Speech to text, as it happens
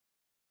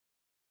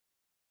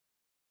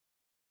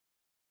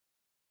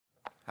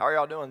How are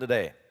y'all doing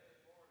today?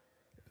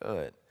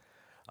 Good.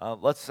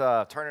 Let's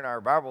turn in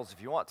our Bibles,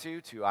 if you want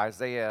to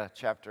Isaiah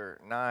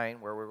chapter 9,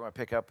 where we're going to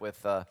pick up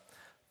with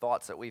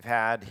thoughts that we've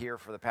had here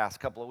for the past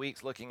couple of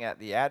weeks, looking at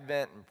the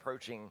Advent and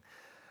approaching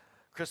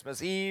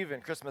Christmas Eve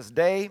and Christmas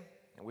Day.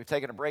 And we've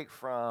taken a break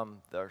from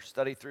the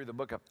study through the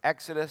book of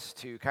Exodus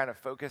to kind of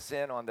focus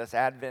in on this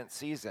Advent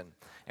season.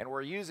 And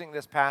we're using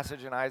this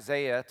passage in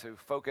Isaiah to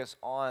focus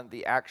on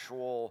the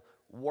actual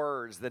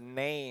words, the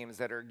names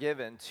that are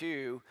given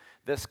to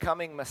this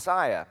coming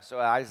Messiah. So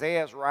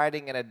Isaiah is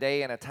writing in a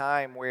day and a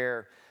time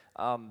where,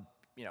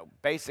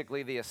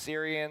 basically the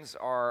Assyrians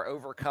are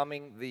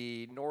overcoming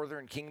the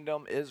northern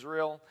kingdom,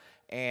 Israel,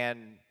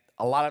 and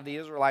a lot of the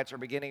Israelites are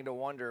beginning to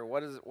wonder,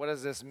 what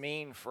does this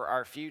mean for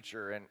our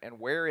future? And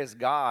where is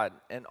God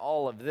in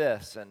all of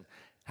this? And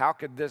how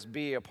could this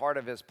be a part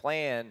of his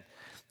plan?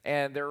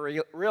 And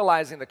they're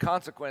realizing the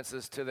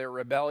consequences to their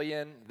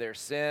rebellion, their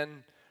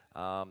sin,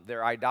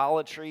 their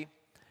idolatry.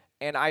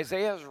 And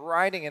Isaiah is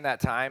writing in that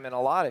time, and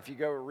if you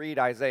go read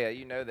Isaiah,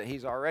 you know that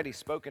he's already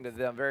spoken to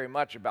them very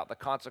much about the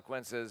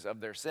consequences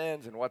of their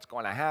sins and what's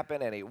going to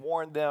happen, and he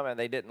warned them, and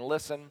they didn't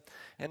listen.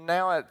 And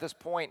now at this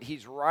point,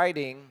 he's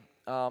writing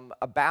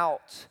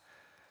about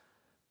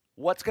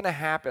what's going to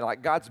happen,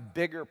 like God's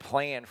bigger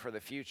plan for the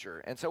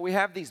future. And so we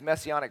have these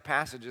messianic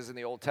passages in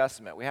the Old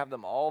Testament. We have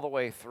them all the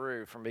way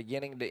through from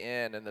beginning to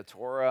end in the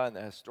Torah and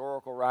the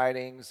historical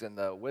writings and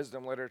the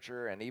wisdom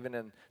literature and even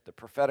in the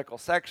prophetical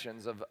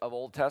sections of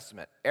Old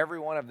Testament. Every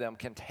one of them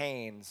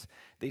contains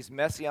these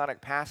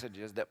messianic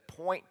passages that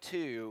point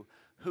to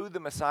who the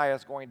Messiah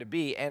is going to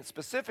be and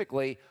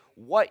specifically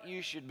what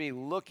you should be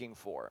looking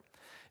for.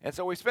 And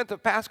so we spent the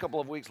past couple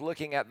of weeks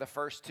looking at the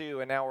first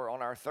two, and now we're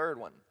on our third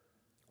one.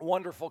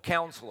 Wonderful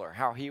Counselor,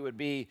 how he would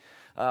be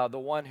the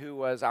one who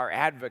was our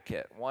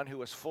advocate, one who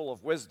was full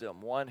of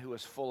wisdom, one who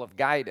was full of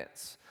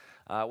guidance.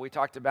 We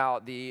talked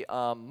about the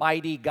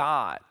mighty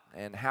God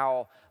and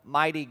how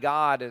mighty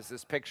God is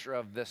this picture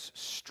of this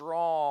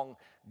strong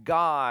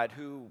God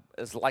who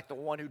is like the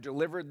one who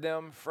delivered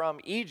them from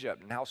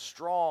Egypt, and how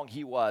strong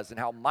he was and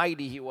how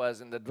mighty he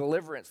was in the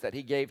deliverance that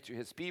he gave to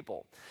his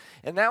people.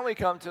 And now we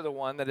come to the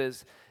one that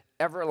is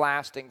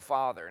everlasting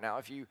Father. Now,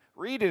 if you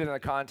read it in the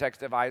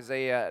context of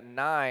Isaiah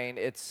 9,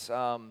 it's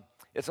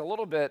a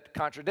little bit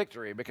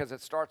contradictory because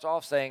it starts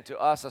off saying, to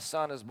us a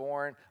son is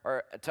born,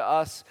 or to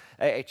us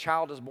a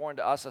child is born,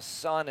 to us a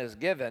son is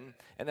given,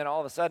 and then all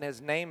of a sudden his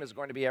name is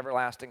going to be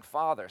everlasting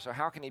Father. So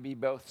how can he be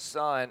both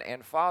son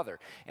and father?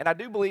 And I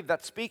do believe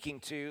that's speaking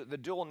to the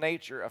dual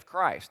nature of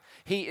Christ.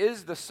 He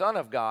is the Son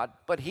of God,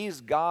 but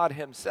he's God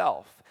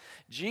himself.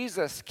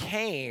 Jesus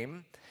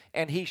came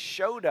and he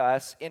showed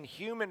us in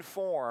human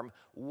form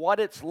what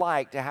it's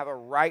like to have a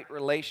right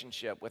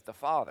relationship with the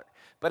Father.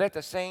 But at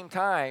the same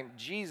time,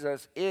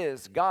 Jesus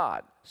is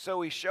God.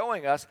 So he's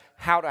showing us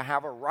how to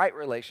have a right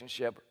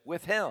relationship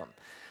with him.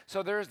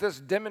 So there's this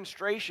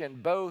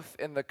demonstration both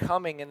in the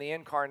coming and the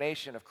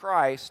incarnation of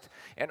Christ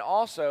and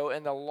also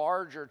in the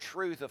larger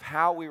truth of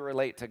how we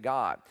relate to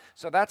God.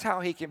 So that's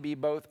how he can be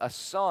both a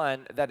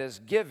son that is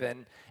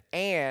given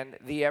and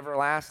the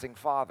everlasting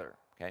Father,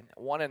 okay?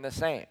 One and the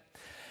same.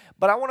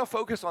 But I want to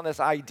focus on this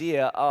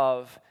idea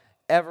of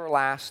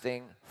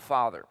everlasting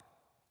Father.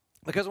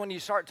 Because when you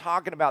start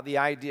talking about the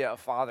idea of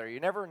Father,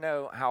 you never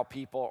know how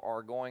people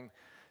are going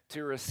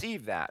to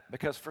receive that.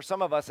 Because for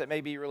some of us, it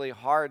may be really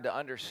hard to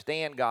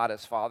understand God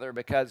as Father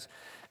because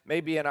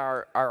maybe in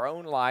our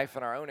own life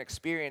and our own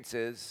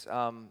experiences,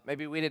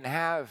 maybe we didn't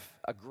have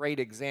a great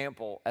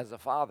example as a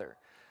father.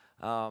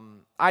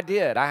 I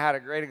did. I had a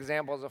great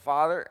example as a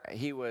father.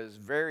 He was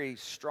very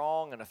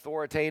strong and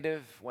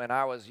authoritative when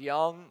I was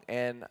young,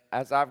 and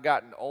as I've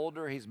gotten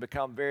older, he's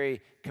become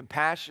very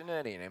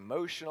compassionate and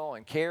emotional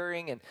and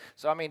caring. And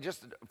so,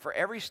 just for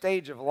every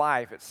stage of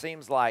life, it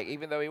seems like,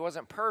 even though he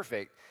wasn't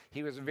perfect,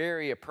 he was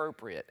very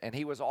appropriate, and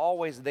he was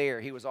always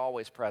there. He was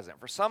always present.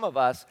 For some of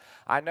us,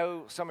 I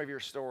know some of your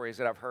stories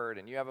that I've heard,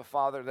 and you have a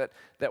father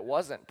that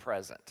wasn't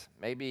present.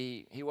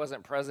 Maybe he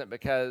wasn't present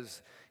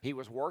because he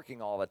was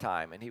working all the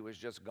time, and he was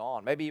just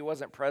gone. Maybe he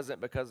wasn't present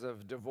because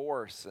of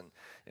divorce,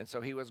 and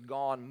so he was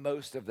gone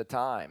most of the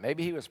time.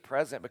 Maybe he was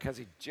present because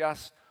he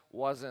just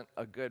wasn't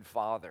a good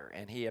father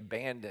and he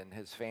abandoned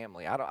his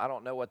family. I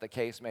don't know what the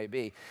case may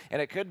be.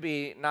 And it could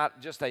be not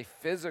just a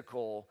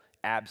physical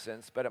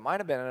absence, but it might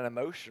have been an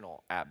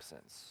emotional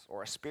absence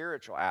or a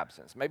spiritual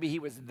absence. Maybe he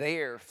was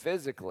there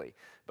physically,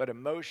 but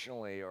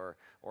emotionally or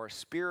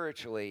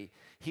spiritually,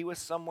 he was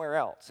somewhere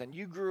else. And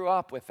you grew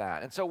up with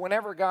that. And so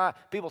whenever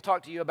people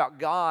talk to you about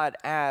God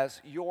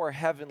as your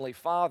heavenly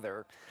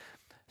Father,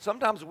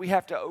 sometimes we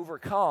have to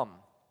overcome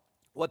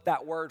what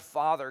that word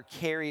Father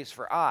carries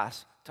for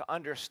us to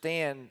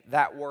understand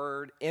that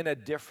word in a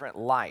different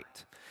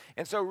light.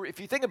 And so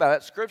if you think about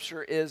it,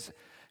 Scripture is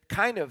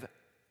kind of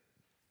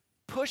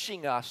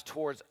pushing us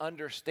towards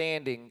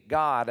understanding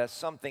God as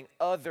something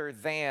other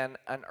than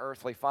an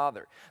earthly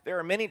father. There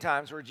are many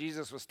times where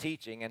Jesus was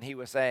teaching and he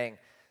was saying,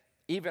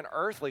 even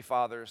earthly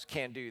fathers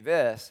can do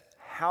this.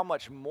 how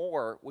much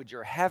more would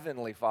your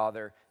heavenly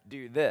Father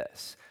do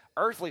this?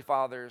 Earthly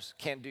fathers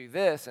can do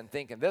this and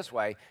think in this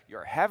way,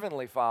 your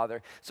heavenly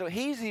Father. So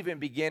he's even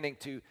beginning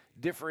to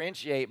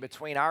differentiate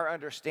between our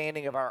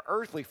understanding of our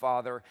earthly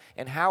Father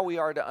and how we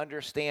are to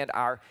understand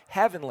our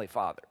heavenly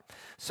Father.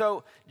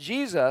 So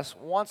Jesus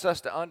wants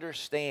us to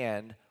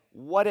understand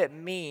what it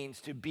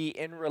means to be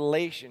in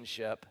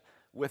relationship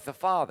with the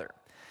Father.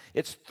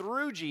 It's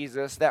through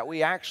Jesus that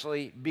we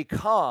actually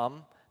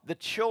become the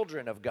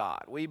children of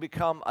God. We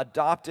become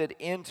adopted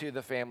into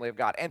the family of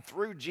God. And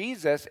through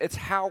Jesus, it's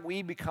how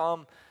we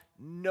become,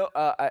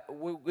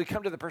 we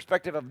come to the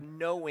perspective of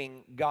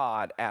knowing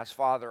God as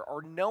Father,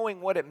 or knowing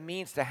what it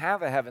means to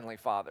have a heavenly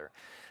Father.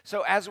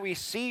 So as we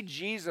see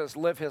Jesus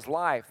live his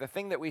life, the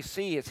thing that we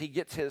see is he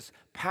gets his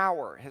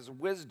power, his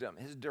wisdom,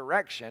 his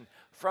direction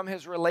from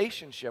his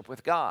relationship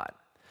with God.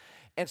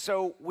 And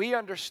so we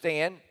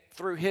understand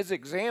through his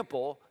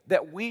example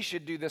that we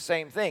should do the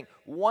same thing.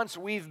 Once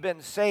we've been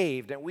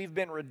saved and we've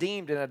been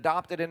redeemed and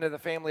adopted into the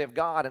family of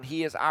God and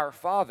he is our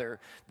Father,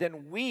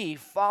 then we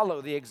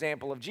follow the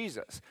example of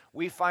Jesus.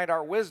 We find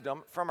our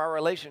wisdom from our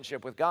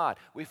relationship with God.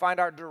 We find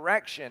our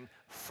direction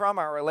from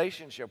our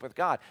relationship with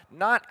God.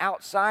 Not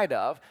outside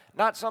of,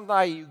 not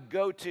something you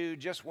go to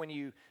just when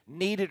you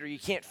need it or you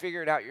can't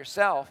figure it out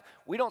yourself.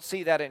 We don't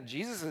see that in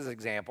Jesus'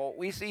 example.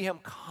 We see him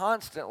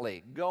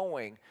constantly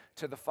going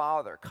to the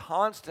Father,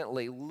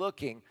 constantly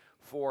looking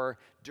for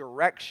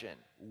direction,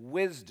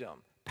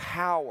 wisdom,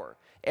 power.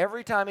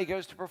 Every time he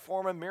goes to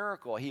perform a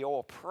miracle, he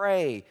will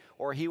pray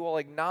or he will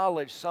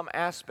acknowledge some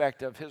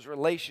aspect of his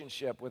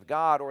relationship with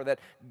God, or that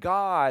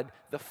God,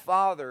 the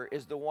Father,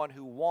 is the one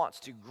who wants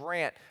to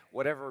grant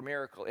whatever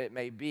miracle it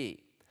may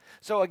be.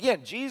 So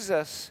again,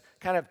 Jesus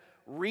kind of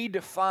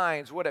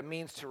redefines what it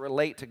means to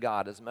relate to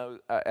God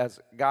as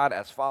God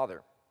as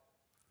Father.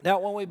 Now,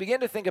 when we begin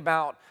to think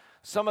about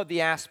some of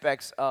the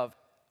aspects of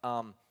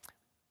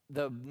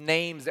the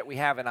names that we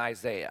have in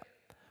Isaiah.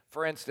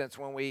 For instance,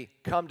 when we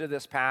come to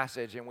this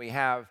passage and we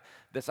have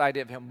this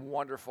idea of him,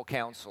 wonderful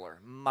counselor,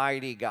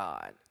 mighty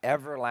God,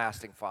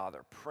 everlasting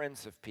Father,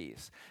 Prince of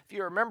Peace. If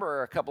you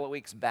remember a couple of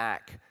weeks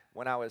back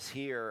when I was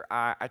here,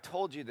 I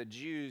told you the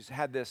Jews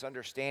had this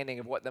understanding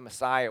of what the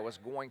Messiah was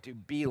going to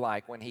be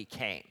like when he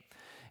came.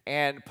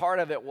 And part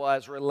of it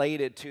was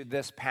related to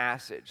this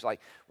passage.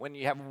 Like when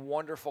you have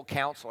wonderful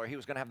counselor, he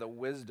was going to have the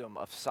wisdom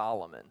of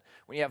Solomon.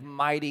 When you have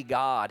mighty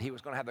God, he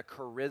was going to have the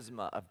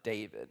charisma of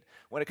David.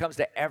 When it comes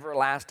to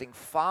everlasting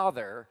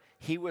Father,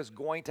 he was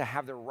going to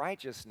have the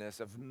righteousness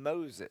of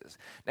Moses.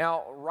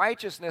 Now,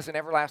 righteousness and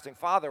everlasting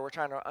Father, we're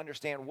trying to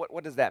understand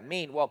what does that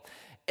mean? Well,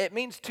 it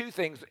means two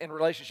things in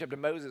relationship to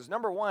Moses.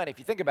 Number one, if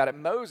you think about it,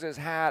 Moses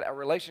had a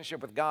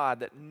relationship with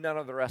God that none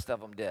of the rest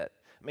of them did.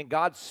 I mean,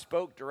 God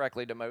spoke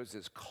directly to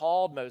Moses,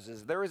 called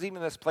Moses. There was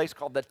even this place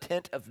called the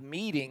tent of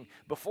meeting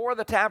before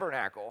the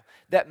tabernacle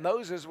that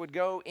Moses would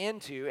go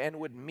into and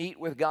would meet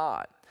with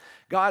God.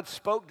 God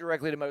spoke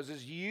directly to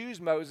Moses,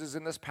 used Moses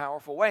in this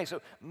powerful way. So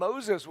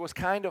Moses was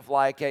kind of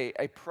like a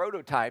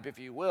prototype, if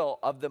you will,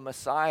 of the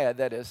Messiah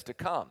that is to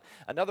come.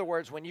 In other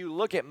words, when you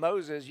look at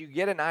Moses, you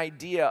get an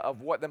idea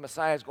of what the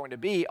Messiah is going to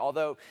be,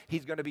 although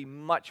he's going to be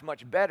much,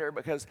 much better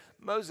because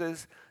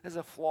Moses is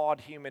a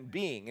flawed human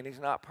being and he's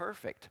not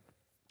perfect.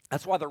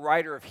 That's why the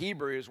writer of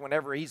Hebrews,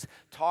 whenever he's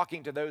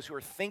talking to those who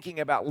are thinking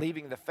about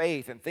leaving the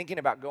faith and thinking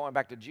about going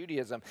back to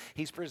Judaism,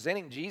 he's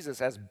presenting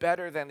Jesus as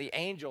better than the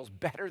angels,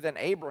 better than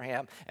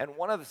Abraham. And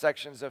one of the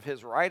sections of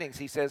his writings,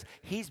 he says,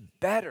 he's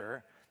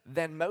better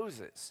than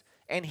Moses.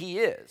 And he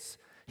is.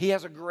 He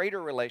has a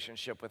greater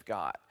relationship with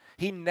God.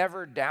 He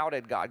never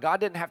doubted God. God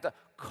didn't have to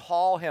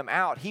call him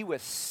out. He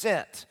was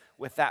sent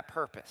with that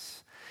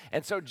purpose.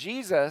 And so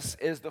Jesus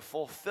is the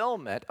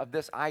fulfillment of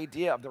this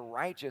idea of the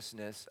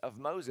righteousness of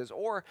Moses,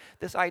 or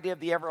this idea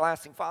of the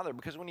everlasting Father.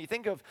 Because when you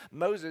think of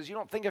Moses, you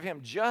don't think of him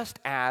just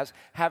as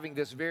having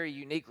this very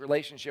unique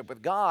relationship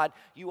with God.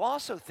 You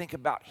also think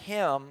about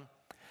him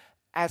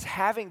as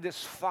having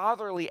this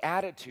fatherly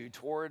attitude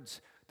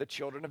towards the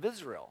children of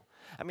Israel.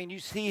 I mean, you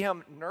see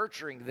him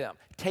nurturing them,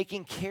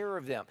 taking care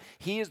of them.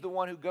 He is the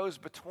one who goes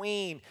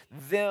between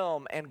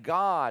them and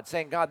God,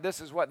 saying, God,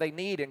 this is what they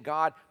need, and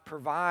God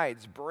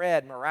provides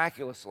bread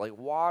miraculously,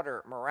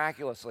 water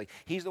miraculously.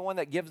 He's the one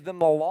that gives them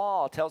the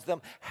law, tells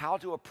them how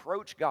to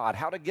approach God,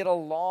 how to get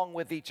along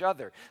with each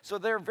other. So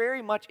there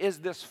very much is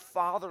this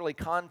fatherly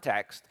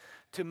context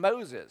to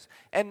Moses,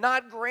 and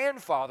not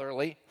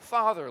grandfatherly,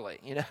 fatherly.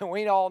 You know,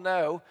 we all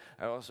know,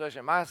 especially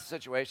in my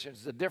situation,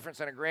 it's the difference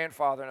in a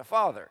grandfather and a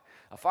father.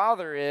 A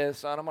father is,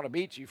 son, I'm going to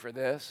beat you for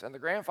this, and the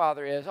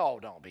grandfather is, oh,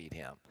 don't beat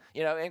him.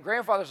 You know, and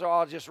grandfathers are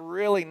all just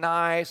really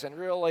nice and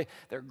really,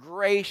 they're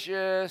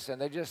gracious, and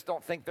they just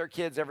don't think their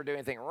kids ever do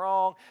anything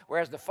wrong,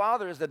 whereas the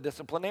father is the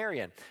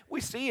disciplinarian.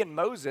 We see in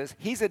Moses,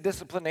 he's a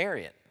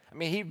disciplinarian. I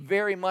mean, he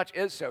very much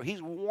is so.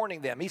 He's warning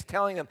them. He's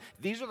telling them,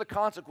 these are the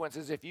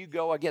consequences if you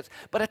go against.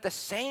 But at the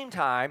same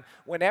time,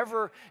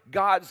 whenever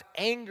God's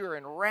anger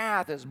and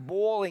wrath is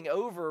boiling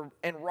over,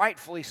 and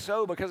rightfully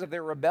so because of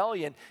their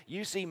rebellion,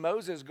 you see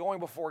Moses going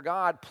before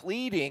God,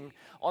 pleading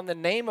on the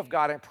name of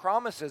God and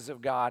promises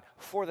of God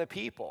for the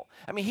people.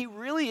 I mean, he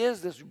really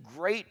is this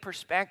great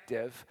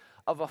perspective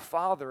of a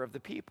father of the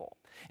people.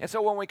 And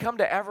so when we come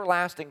to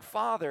everlasting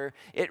Father,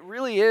 it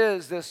really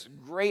is this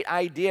great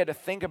idea to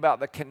think about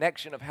the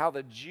connection of how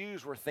the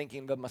Jews were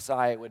thinking the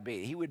Messiah would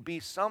be. He would be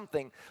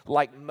something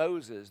like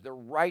Moses, the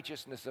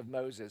righteousness of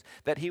Moses,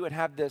 that he would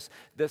have this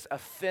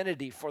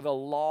affinity for the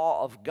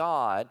law of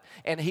God,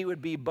 and he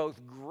would be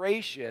both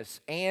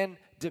gracious and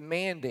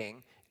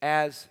demanding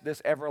as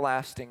this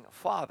everlasting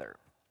Father.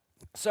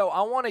 So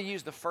I want to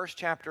use the first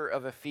chapter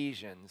of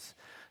Ephesians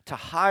to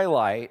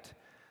highlight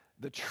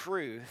the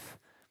truth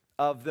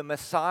of the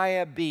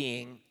Messiah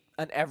being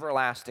an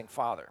everlasting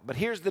Father. But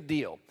here's the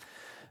deal.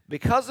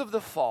 Because of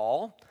the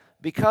fall,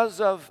 because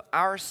of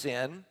our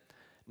sin,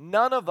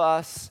 none of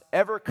us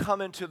ever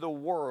come into the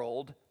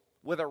world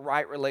with a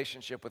right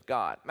relationship with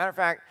God. Matter of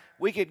fact,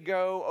 we could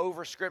go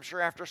over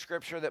scripture after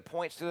scripture that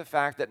points to the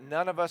fact that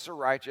none of us are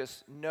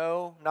righteous,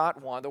 no,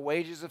 not one. The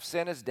wages of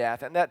sin is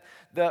death, and that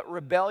the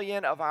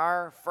rebellion of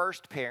our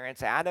first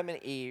parents, Adam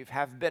and Eve,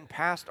 have been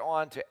passed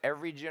on to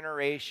every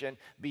generation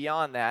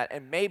beyond that,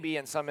 and maybe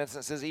in some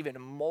instances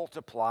even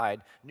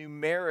multiplied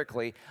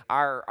numerically.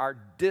 Our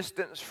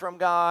distance from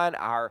God,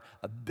 our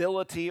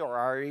ability or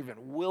our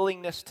even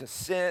willingness to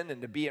sin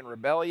and to be in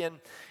rebellion.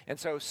 And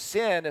so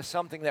sin is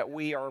something that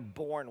we are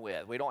born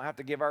with. We don't have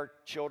to give our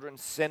children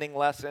sinning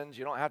lessons.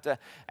 You don't have to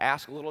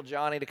ask little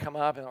Johnny to come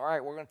up and, all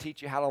right, we're going to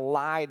teach you how to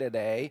lie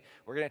today.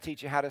 We're going to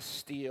teach you how to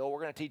steal.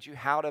 We're going to teach you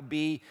how to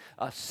be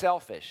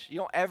selfish. You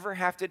don't ever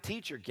have to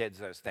teach your kids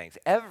those things,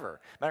 ever.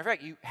 Matter of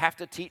fact, you have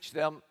to teach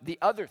them the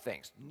other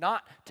things,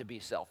 not to be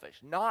selfish,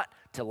 not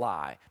to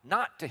lie,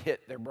 not to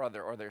hit their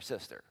brother or their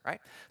sister,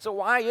 right? So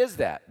why is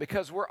that?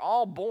 Because we're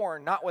all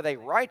born not with a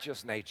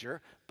righteous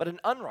nature, but an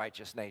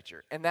unrighteous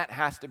nature, and that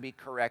has to be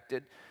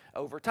corrected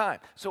over time.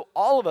 So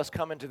all of us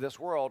come into this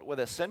world with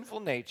a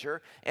sinful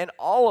nature, and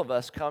all of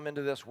us come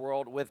into this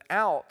world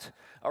without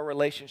a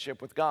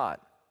relationship with God.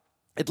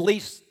 At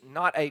least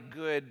not a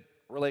good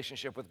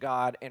relationship with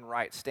God in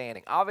right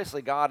standing.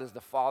 Obviously, God is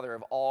the Father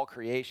of all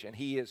creation.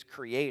 He is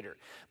creator.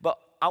 But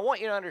I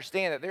want you to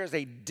understand that there's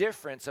a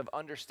difference of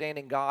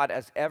understanding God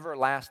as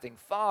everlasting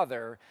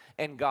Father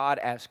and God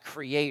as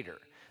creator.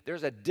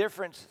 There's a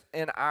difference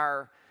in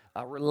our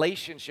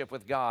relationship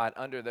with God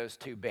under those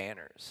two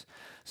banners.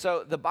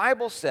 So the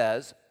Bible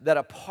says that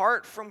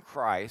apart from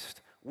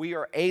Christ, we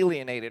are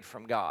alienated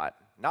from God.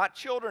 Not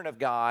children of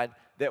God,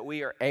 that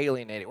we are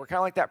alienated. We're kind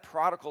of like that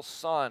prodigal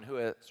son who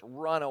has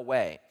run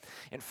away.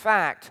 In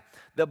fact,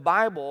 the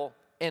Bible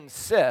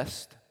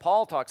insists,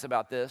 Paul talks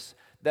about this,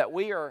 that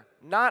we are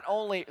not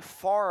only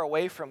far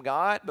away from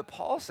God, but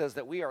Paul says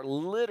that we are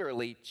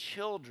literally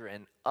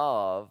children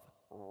of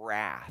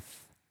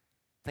wrath.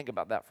 Think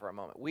about that for a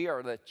moment. We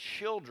are the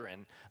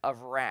children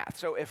of wrath.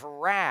 So if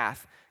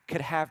wrath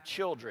could have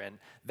children,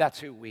 that's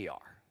who we are.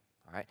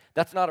 All right?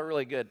 That's not a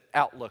really good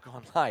outlook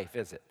on life,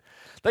 is it?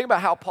 Think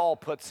about how Paul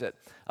puts it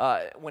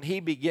when he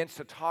begins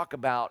to talk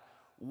about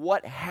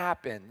what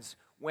happens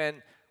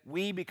when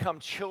we become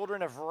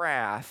children of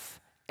wrath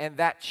and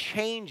that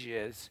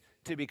changes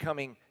to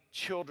becoming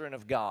children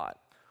of God.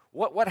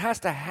 What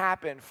has to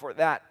happen for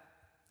that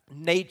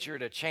nature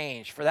to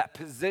change, for that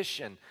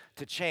position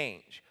to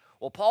change?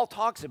 Well, Paul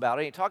talks about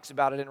it. He talks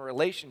about it in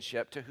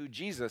relationship to who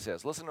Jesus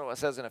is. Listen to what it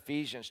says in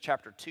Ephesians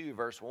chapter 2,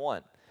 verse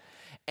 1.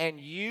 And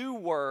you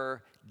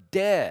were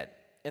dead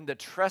in the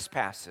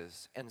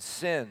trespasses and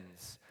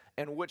sins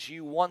in which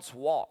you once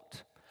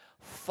walked,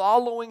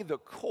 following the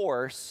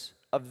course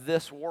of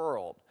this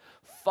world,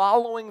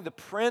 following the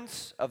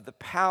prince of the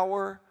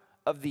power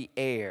of the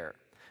air,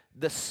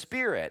 the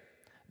spirit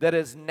that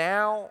is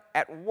now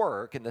at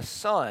work in the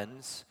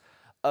sons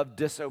of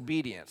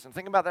disobedience. And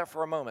think about that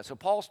for a moment. So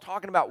Paul's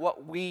talking about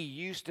what we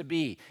used to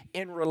be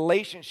in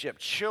relationship,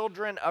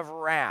 children of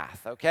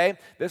wrath, okay?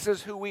 This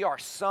is who we are,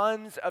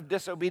 sons of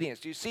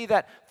disobedience. Do you see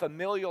that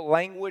familial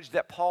language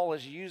that Paul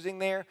is using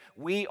there?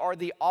 We are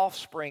the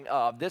offspring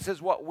of. This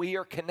is what we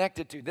are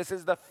connected to. This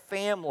is the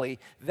family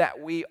that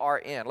we are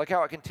in. Look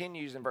how it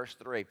continues in verse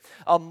 3.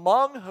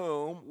 Among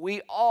whom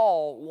we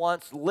all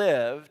once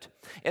lived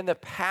in the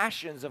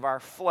passions of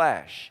our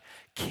flesh,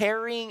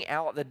 carrying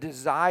out the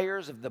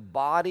desires of the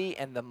body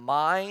and the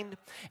mind,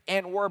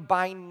 and were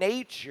by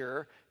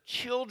nature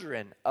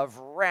children of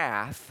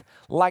wrath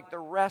like the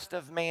rest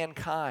of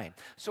mankind.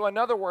 So in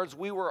other words,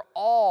 we were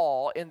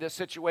all in this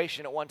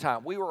situation at one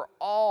time. We were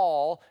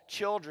all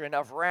children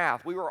of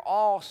wrath. We were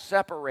all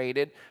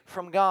separated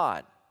from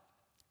God.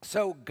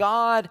 So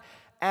God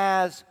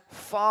as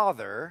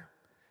Father,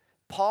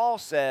 Paul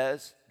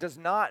says, does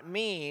not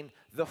mean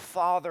the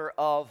Father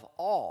of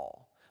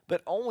all,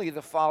 but only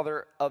the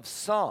Father of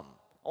some,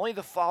 only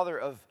the Father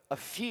of a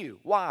few.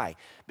 Why?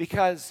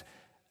 Because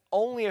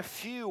only a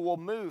few will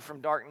move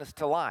from darkness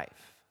to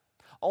life.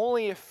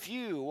 Only a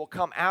few will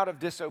come out of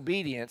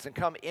disobedience and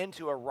come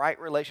into a right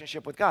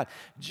relationship with God.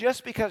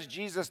 Just because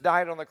Jesus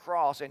died on the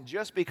cross and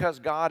just because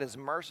God is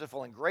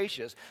merciful and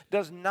gracious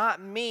does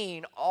not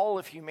mean all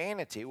of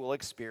humanity will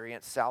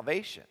experience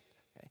salvation.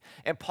 Okay?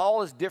 And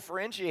Paul is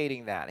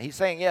differentiating that. He's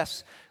saying,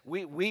 yes,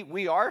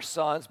 we are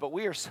sons, but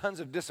we are sons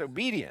of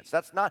disobedience.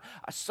 That's not,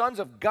 sons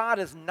of God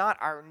is not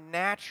our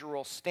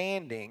natural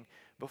standing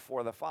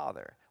before the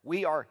Father.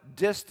 We are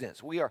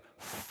distant. We are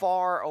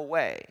far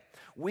away.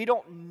 We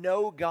don't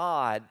know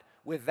God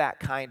with that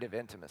kind of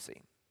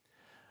intimacy.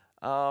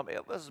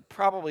 It was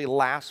probably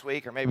last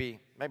week or maybe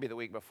the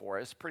week before.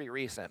 It's pretty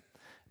recent.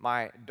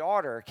 My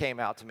daughter came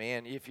out to me,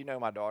 and if you know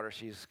my daughter,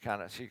 she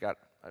got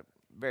a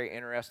very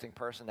interesting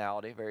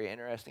personality, very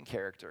interesting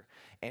character.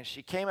 And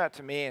she came out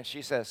to me and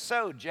she says,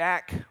 "So,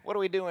 Jack, what are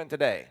we doing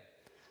today?"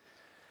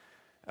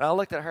 And I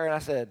looked at her and I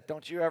said,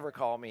 "Don't you ever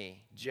call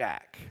me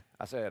Jack."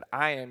 I said,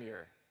 "I am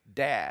your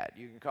dad.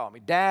 You can call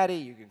me daddy,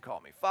 you can call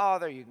me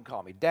father, you can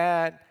call me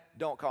dad.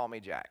 Don't call me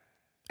Jack."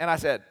 And I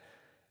said,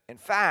 "In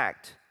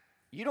fact,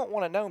 you don't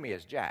want to know me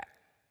as Jack.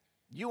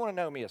 You want to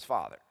know me as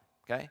father,"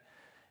 okay?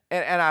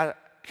 And I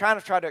kind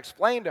of tried to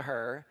explain to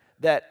her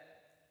that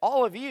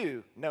all of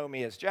you know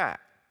me as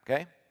Jack,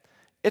 okay?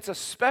 It's a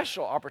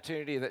special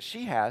opportunity that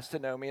she has to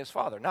know me as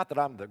father. Not that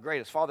I'm the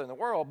greatest father in the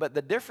world, but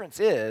the difference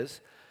is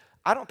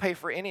I don't pay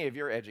for any of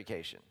your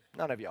education.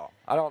 None of y'all.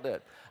 I don't do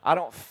it. I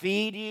don't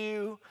feed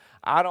you.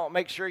 I don't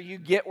make sure you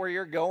get where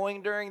you're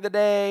going during the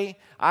day.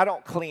 I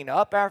don't clean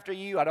up after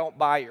you. I don't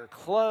buy your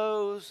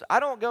clothes. I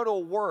don't go to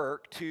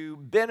work to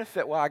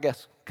benefit, well, I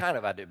guess kind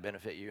of I do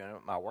benefit you in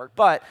my work,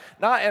 but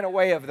not in a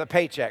way of the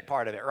paycheck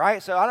part of it,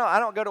 right? So I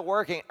don't go to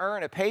work and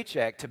earn a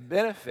paycheck to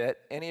benefit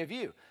any of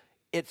you.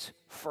 It's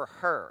for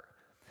her.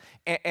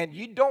 And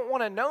you don't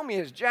want to know me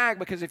as Jack,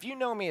 because if you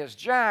know me as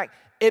Jack,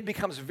 it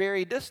becomes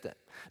very distant.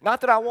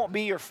 Not that I won't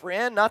be your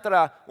friend, not that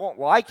I won't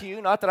like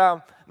you, not that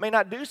I may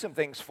not do some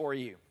things for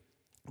you,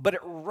 but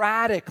it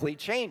radically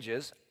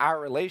changes our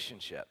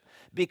relationship.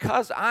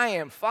 Because I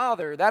am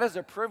father, that is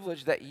a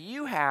privilege that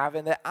you have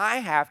and that I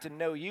have to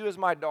know you as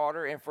my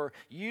daughter and for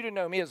you to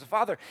know me as a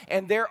father.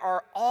 And there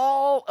are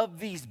all of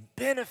these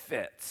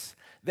benefits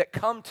that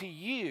come to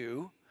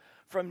you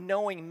from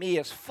knowing me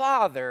as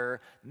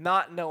father,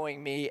 not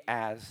knowing me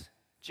as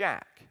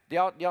Jack. Do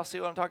y'all see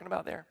what I'm talking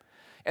about there?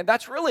 And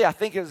that's really, I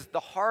think, is the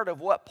heart of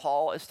what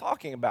Paul is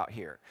talking about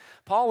here.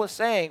 Paul is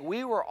saying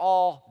we were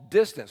all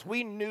distant.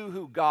 We knew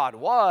who God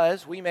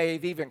was. We may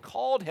have even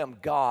called him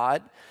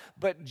God.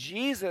 But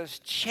Jesus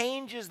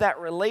changes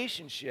that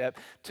relationship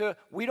to,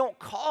 we don't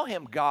call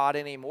him God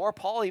anymore.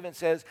 Paul even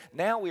says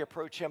now we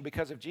approach him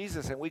because of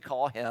Jesus and we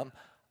call him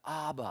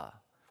Abba,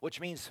 which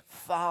means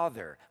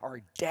father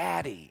or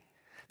daddy.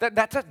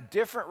 That's a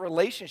different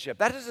relationship.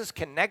 That is this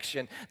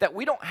connection that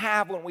we don't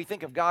have when we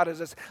think of God as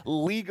this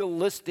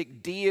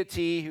legalistic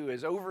deity who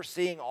is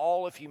overseeing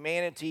all of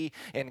humanity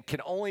and can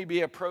only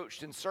be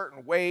approached in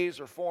certain ways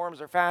or forms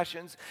or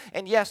fashions.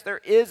 And yes, there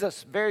is a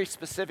very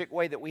specific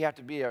way that we have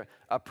to be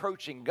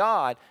approaching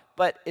God,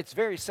 but it's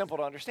very simple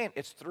to understand.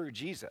 It's through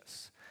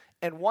Jesus.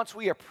 And once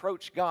we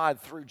approach God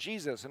through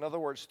Jesus, in other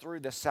words,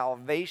 through the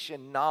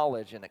salvation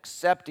knowledge and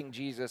accepting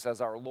Jesus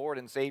as our Lord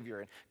and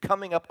Savior and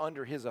coming up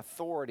under his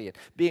authority and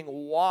being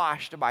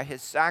washed by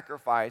his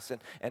sacrifice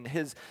and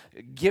his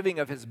giving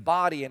of his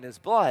body and his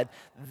blood,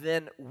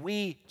 then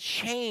we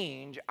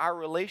change our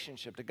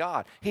relationship to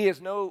God. He is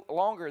no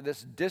longer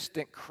this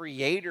distant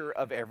creator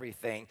of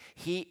everything.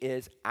 He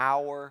is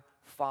our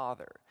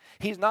Father.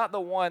 He's not the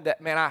one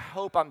that, man, I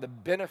hope I'm the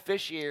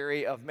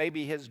beneficiary of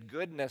maybe his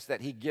goodness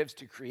that he gives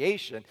to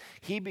creation.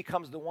 He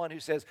becomes the one who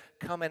says,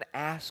 come and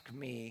ask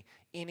me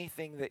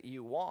anything that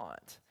you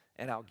want,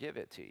 and I'll give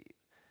it to you.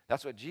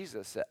 That's what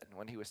Jesus said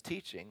when he was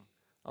teaching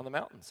on the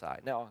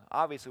mountainside. Now,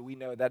 obviously, we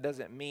know that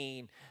doesn't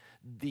mean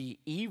the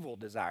evil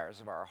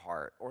desires of our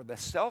heart or the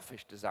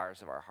selfish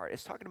desires of our heart.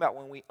 It's talking about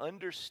when we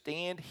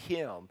understand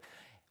him,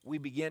 we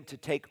begin to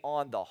take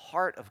on the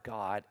heart of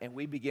God and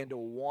we begin to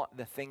want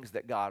the things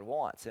that God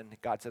wants. And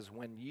God says,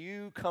 when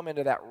you come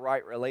into that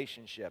right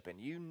relationship and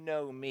you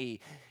know me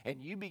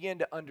and you begin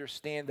to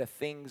understand the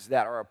things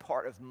that are a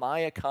part of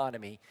my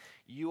economy,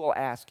 you will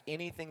ask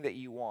anything that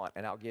you want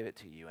and I'll give it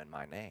to you in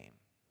my name.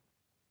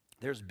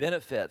 There's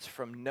benefits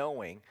from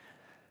knowing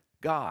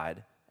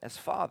God as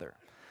Father.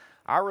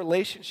 Our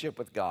relationship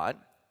with God,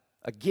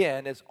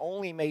 again, is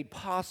only made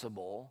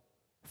possible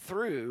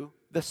through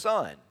the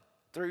Son.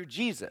 Through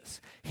Jesus.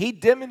 He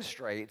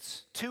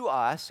demonstrates to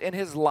us in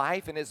his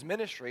life and his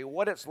ministry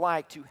what it's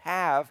like to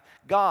have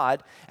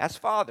God as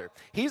Father.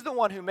 He's the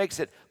one who makes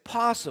it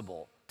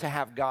possible to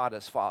have God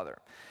as Father.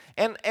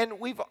 And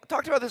we've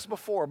talked about this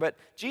before, but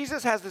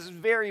Jesus has this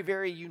very,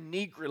 very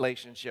unique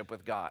relationship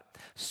with God.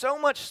 So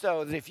much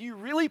so that if you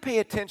really pay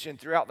attention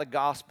throughout the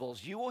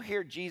Gospels, you will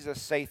hear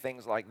Jesus say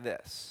things like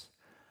this: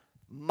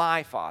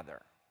 my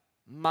Father,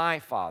 my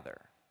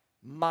Father,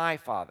 my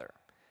Father.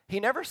 He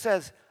never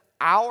says,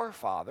 our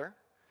Father.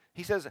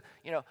 He says,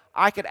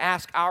 I could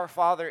ask our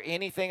Father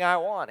anything I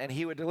want and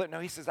he would deliver.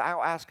 No, he says,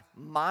 I'll ask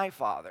my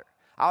Father.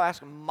 I'll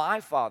ask my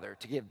Father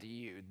to give to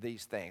you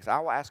these things. I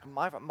will ask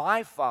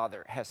my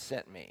Father has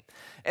sent me.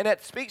 And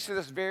it speaks to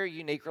this very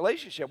unique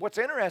relationship. What's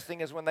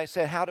interesting is when they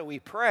said, how do we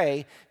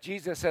pray?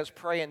 Jesus says,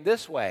 pray in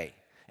this way.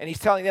 And he's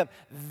telling them,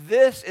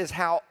 this is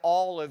how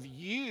all of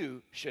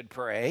you should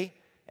pray.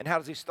 And how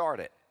does he start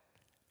it?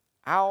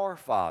 Our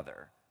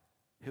Father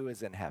who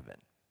is in heaven.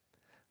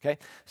 Okay?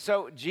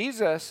 So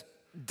Jesus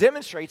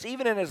demonstrates,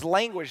 even in his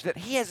language, that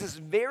he has this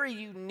very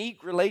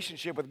unique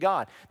relationship with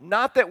God.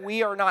 Not that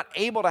we are not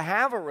able to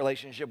have a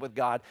relationship with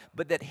God,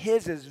 but that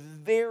his is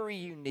very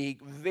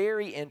unique,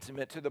 very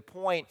intimate, to the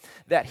point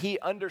that he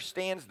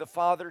understands the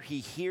Father, he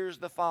hears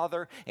the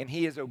Father, and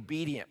he is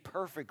obedient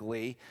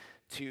perfectly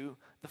to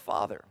the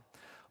Father.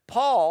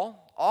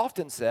 Paul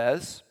often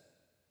says,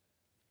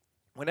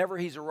 whenever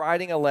he's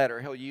writing a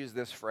letter, he'll use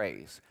this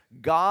phrase,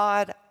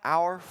 God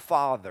our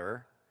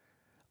Father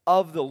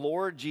of the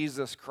Lord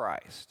Jesus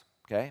Christ,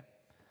 okay?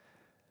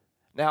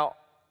 Now,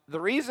 the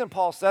reason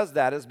Paul says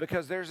that is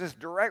because there's this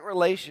direct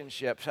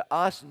relationship to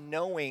us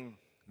knowing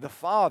the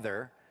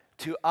Father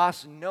to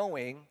us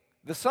knowing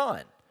the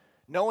Son.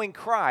 Knowing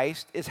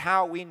Christ is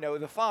how we know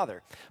the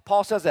Father.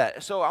 Paul says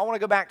that. So I want to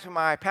go back to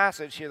my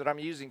passage here that I'm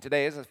using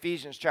today. It's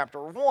Ephesians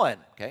chapter 1.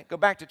 Okay, go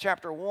back to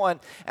chapter 1,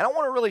 and I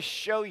want to really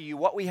show you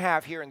what we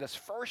have here in this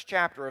first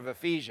chapter of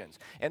Ephesians.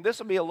 And this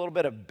will be a little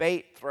bit of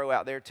bait throw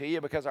out there to you,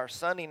 because our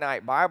Sunday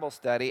night Bible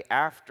study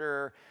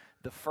after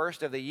the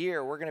first of the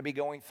year, we're going to be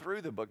going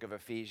through the book of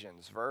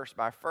Ephesians verse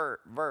by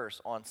verse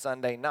on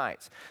Sunday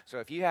nights. So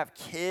if you have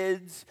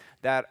kids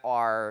that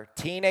are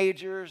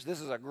teenagers,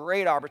 this is a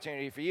great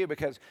opportunity for you,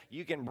 because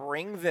you can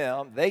bring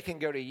them, they can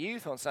go to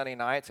youth on Sunday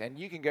nights, and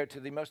you can go to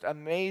the most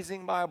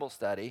amazing Bible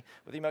study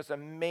with the most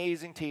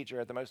amazing teacher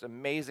at the most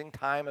amazing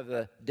time of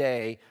the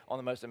day on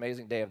the most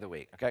amazing day of the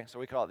week. Okay, so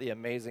we call it the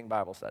amazing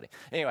Bible study.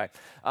 Anyway,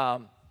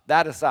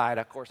 that aside,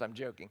 of course, I'm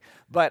joking.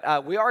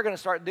 But we are going to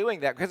start doing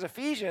that, because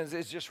Ephesians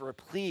is just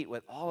replete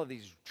with all of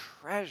these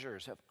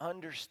treasures of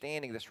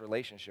understanding this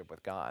relationship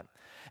with God.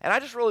 And I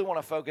just really want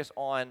to focus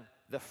on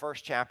the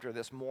first chapter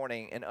this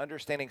morning and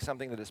understanding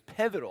something that is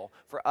pivotal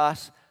for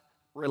us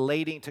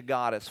relating to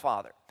God as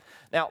Father.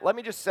 Now, let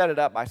me just set it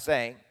up by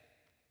saying,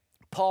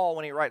 Paul,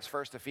 when he writes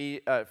first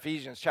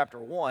Ephesians chapter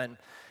 1,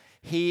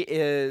 he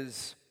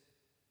is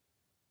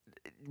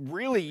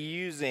really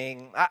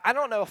using, I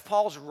don't know if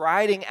Paul's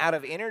writing out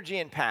of energy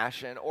and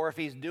passion or if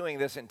he's doing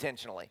this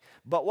intentionally.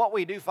 But what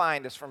we do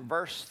find is from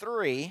verse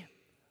 3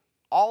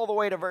 all the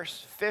way to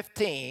verse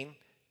 15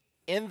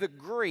 in the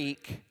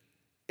Greek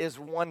is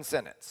one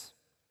sentence.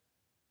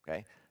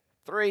 Okay?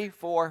 3,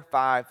 4,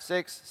 5,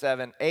 6,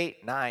 7,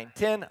 8, 9,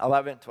 10,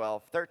 11,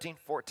 12, 13,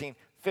 14,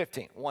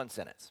 15. One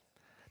sentence.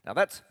 Now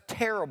that's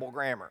terrible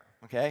grammar.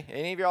 Okay?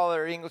 Any of y'all that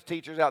are English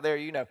teachers out there,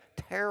 you know,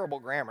 terrible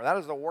grammar. That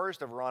is the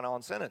worst of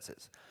run-on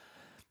sentences.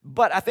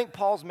 But I think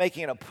Paul's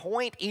making a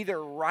point,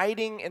 either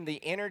writing in the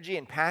energy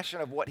and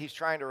passion of what he's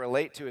trying to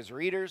relate to his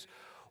readers,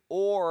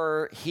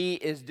 or he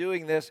is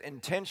doing this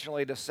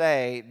intentionally to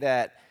say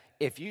that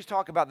if you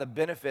talk about the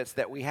benefits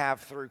that we have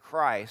through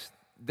Christ,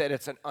 that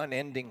it's an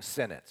unending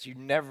sentence. You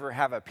never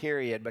have a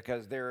period,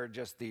 because there are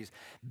just these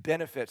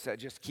benefits that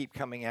just keep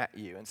coming at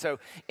you. And so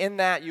in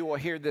that, you will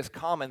hear this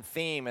common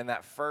theme in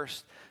that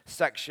first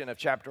section of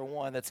chapter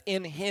 1, that's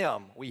in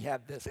him we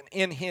have this, and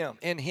in him,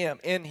 in him,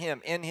 in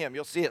him, in him.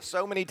 You'll see it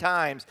so many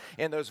times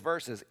in those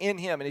verses, in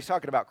him, and he's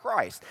talking about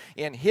Christ.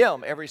 In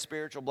him, every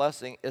spiritual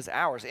blessing is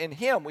ours. In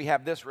him, we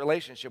have this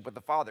relationship with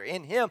the Father.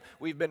 In him,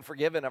 we've been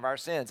forgiven of our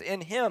sins.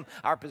 In him,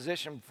 our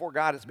position before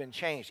God has been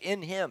changed.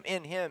 In him,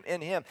 in him, in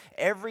him.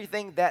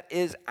 Everything that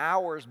is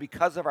ours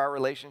because of our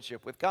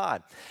relationship with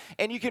God.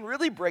 And you can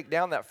really break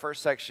down that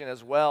first section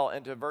as well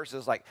into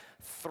verses like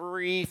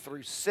 3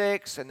 through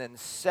 6, and then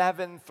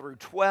 7 through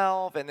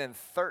 12, and then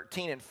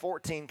 13 and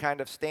 14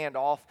 kind of stand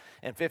off,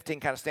 and 15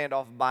 kind of stand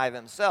off by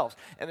themselves.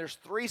 And there's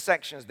 3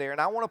 sections there,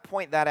 and I want to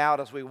point that out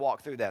as we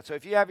walk through that. So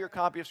if you have your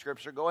copy of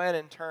Scripture, go ahead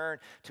and turn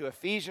to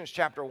Ephesians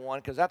chapter 1,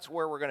 because that's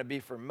where we're going to be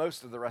for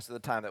most of the rest of the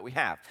time that we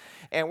have.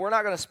 And we're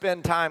not going to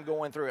spend time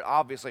going through it,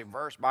 obviously,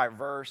 verse by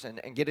verse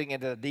and getting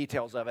into the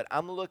details of it.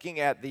 I'm looking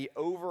at the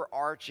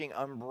overarching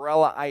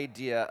umbrella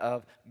idea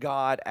of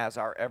God as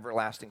our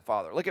everlasting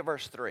Father. Look at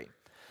verse 3.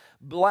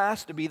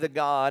 Blessed be the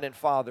God and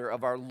Father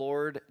of our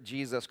Lord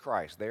Jesus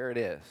Christ. There it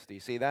is. Do you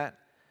see that?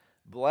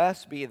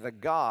 Blessed be the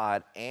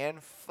God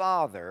and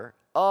Father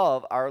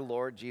of our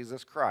Lord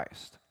Jesus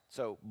Christ.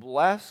 So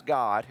bless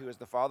God, who is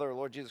the Father of our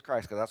Lord Jesus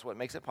Christ, because that's what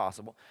makes it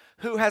possible,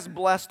 who has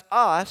blessed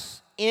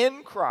us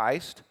in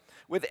Christ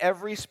with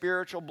every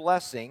spiritual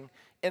blessing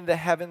in the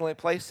heavenly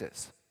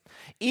places,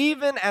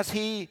 even as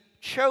he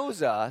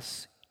chose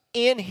us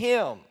in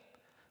him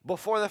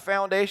before the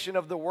foundation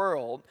of the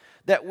world,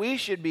 that we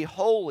should be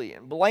holy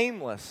and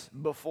blameless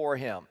before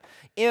him.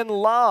 In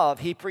love,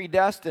 he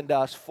predestined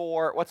us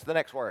for, what's the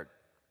next word?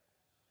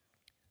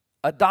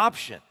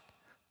 Adoption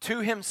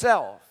to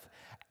himself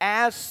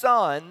as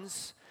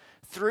sons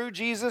through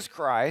Jesus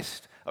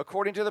Christ,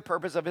 according to the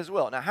purpose of his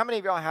will. Now, how many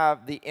of y'all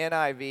have the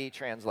NIV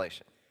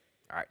translation?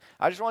 All right.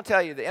 I just want to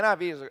tell you, the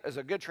NIV is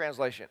a good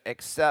translation,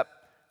 except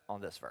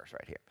on this verse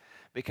right here.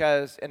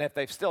 Because, and if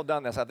they've still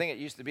done this, I think it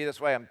used to be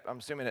this way, I'm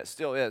assuming it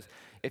still is.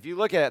 If you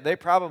look at it, they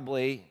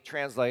probably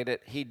translate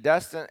it, he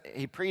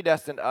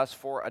predestined us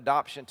for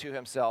adoption to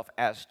himself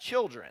as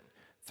children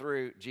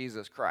through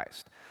Jesus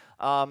Christ.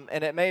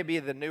 And it may be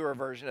the newer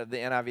version of the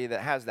NIV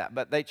that has that.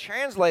 But they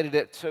translated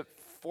it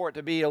for it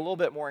to be a little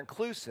bit more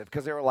inclusive,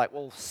 because they were like,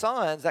 well,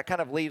 sons, that kind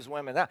of leaves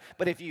women out.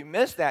 But if you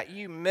miss that,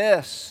 you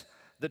miss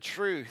the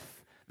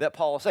truth that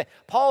Paul is saying.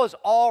 Paul is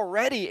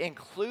already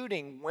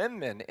including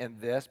women in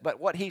this, but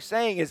what he's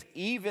saying is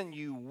even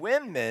you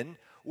women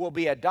will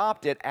be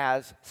adopted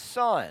as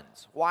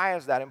sons. Why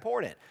is that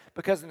important?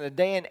 Because in the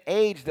day and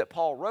age that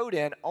Paul wrote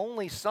in,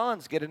 only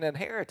sons get an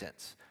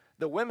inheritance.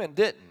 The women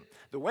didn't.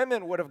 The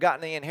women would have gotten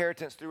the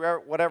inheritance through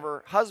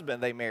whatever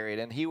husband they married,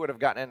 and he would have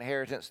gotten an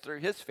inheritance through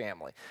his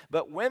family.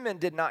 But women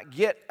did not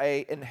get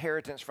an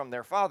inheritance from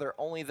their father,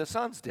 only the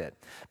sons did.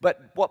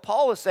 But what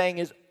Paul is saying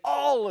is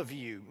all of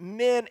you,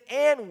 men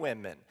and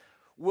women,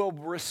 will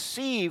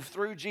receive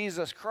through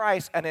Jesus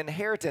Christ an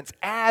inheritance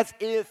as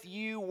if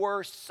you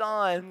were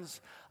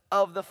sons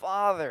of the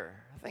Father.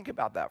 Think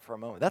about that for a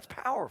moment. That's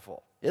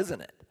powerful,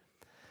 isn't it?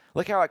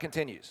 Look how it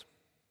continues.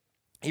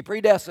 He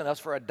predestined us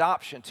for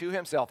adoption to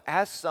himself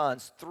as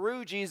sons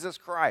through Jesus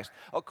Christ,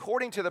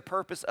 according to the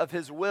purpose of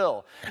his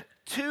will,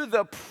 to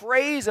the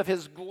praise of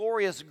his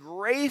glorious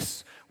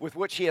grace with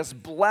which he has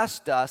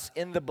blessed us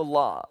in the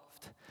beloved.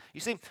 You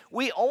see,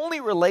 we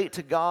only relate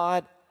to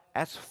God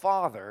as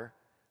Father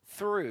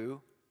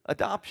through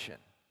adoption.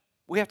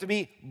 We have to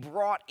be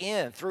brought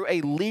in through a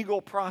legal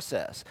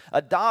process.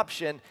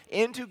 Adoption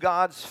into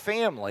God's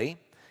family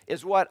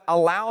is what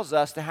allows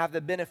us to have the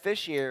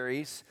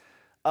beneficiaries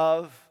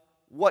of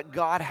what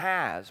God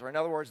has, or in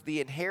other words,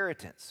 the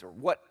inheritance, or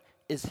what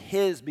is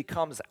his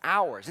becomes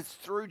ours. It's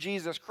through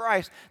Jesus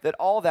Christ that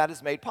all that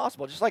is made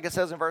possible. Just like it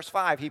says in verse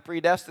 5, he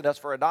predestined us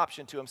for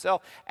adoption to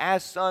himself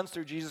as sons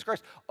through Jesus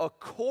Christ,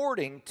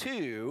 according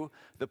to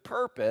the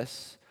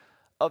purpose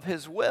of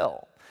his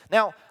will.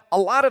 Now, a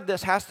lot of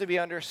this has to be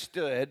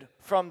understood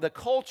from the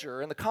culture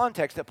and the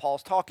context that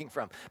Paul's talking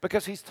from,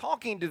 because he's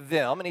talking to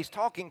them and he's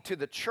talking to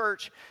the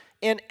church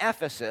in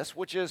Ephesus,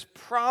 which is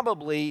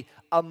probably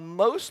a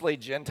mostly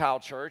Gentile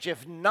church.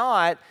 If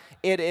not,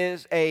 it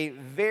is a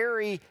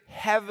very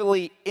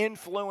heavily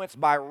influenced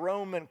by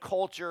Roman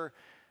culture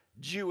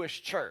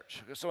Jewish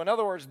church. So in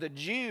other words, the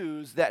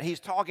Jews that he's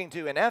talking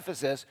to in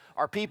Ephesus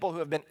are people who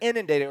have been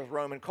inundated with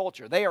Roman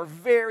culture. They are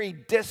very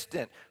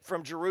distant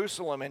from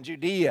Jerusalem and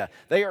Judea.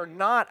 They are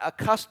not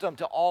accustomed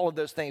to all of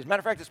those things. Matter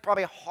of fact, it's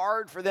probably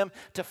hard for them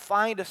to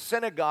find a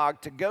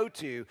synagogue to go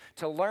to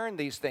learn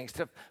these things.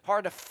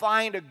 Hard to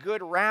find a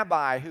good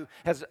rabbi who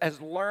has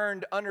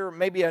learned under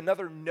maybe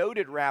another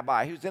noted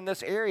rabbi who's in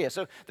this area.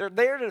 So they're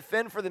there to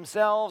defend for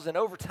themselves, and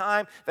over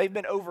time, they've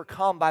been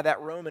overcome by that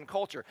Roman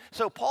culture.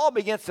 So Paul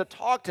begins to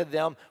talk to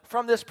them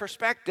from this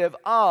perspective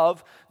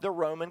of the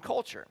Roman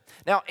culture.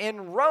 Now,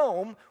 in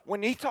Rome,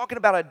 when he's talking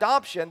about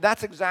adoption,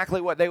 that's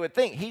exactly what they would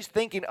think. He's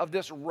thinking of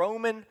this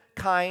Roman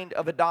kind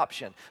of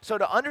adoption. So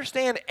to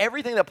understand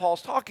everything that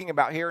Paul's talking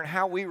about here and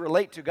how we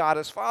relate to God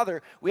as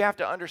Father, we have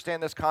to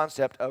understand this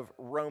concept of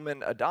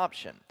Roman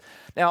adoption.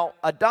 Now,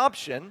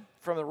 adoption,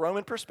 from the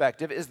Roman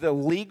perspective, is the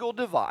legal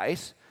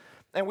device,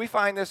 and we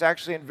find this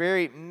actually in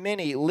very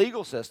many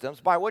legal systems,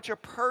 by which a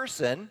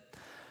person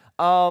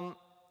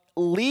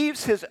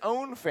leaves his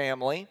own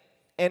family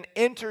and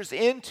enters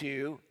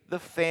into the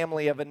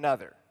family of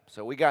another.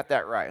 So we got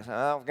that right.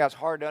 So that's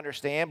hard to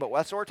understand, but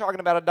that's what we're talking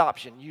about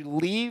adoption. You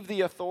leave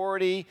the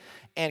authority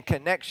and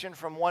connection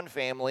from one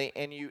family,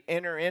 and you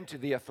enter into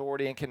the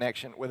authority and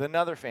connection with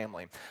another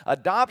family.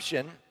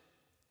 Adoption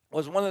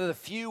was one of the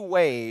few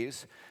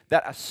ways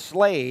that a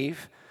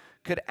slave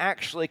could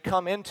actually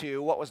come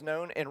into what was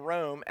known in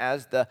Rome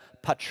as the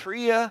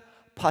patria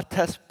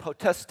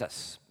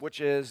potestas,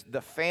 which is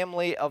the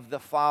family of the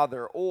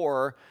father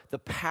or the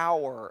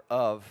power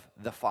of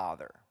the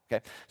father.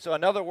 Okay? So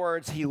in other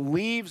words, he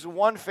leaves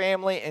one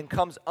family and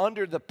comes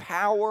under the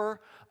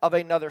power of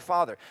another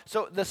father.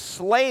 So the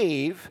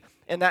slave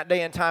in that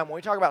day and time, when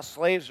we talk about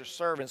slaves or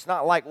servants,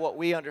 not like what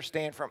we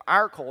understand from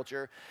our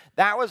culture.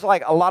 That was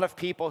like a lot of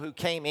people who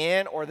came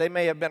in, or they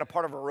may have been a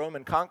part of a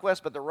Roman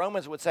conquest, but the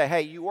Romans would say,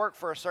 hey, you work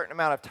for a certain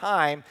amount of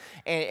time,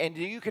 and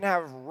you can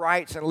have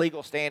rights and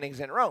legal standings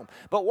in Rome.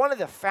 But one of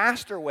the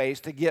faster ways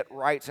to get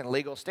rights and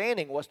legal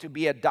standing was to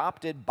be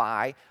adopted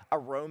by a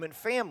Roman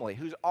family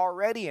who's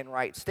already in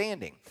right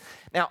standing.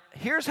 Now,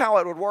 here's how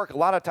it would work a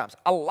lot of times.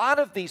 A lot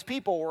of these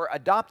people were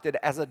adopted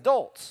as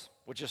adults,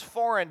 which is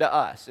foreign to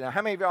us. Now,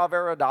 how many of y'all have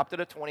ever adopted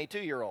a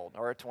 22-year-old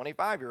or a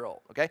 25-year-old,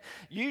 okay?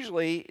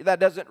 Usually, that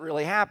doesn't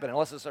really happen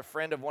unless it's a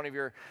friend of one of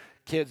your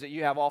kids that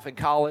you have off in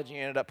college and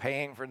you ended up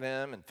paying for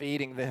them and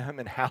feeding them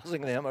and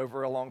housing them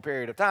over a long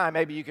period of time.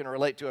 Maybe you can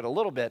relate to it a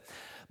little bit.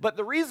 But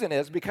the reason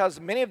is because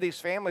many of these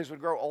families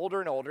would grow older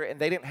and older, and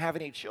they didn't have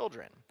any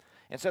children.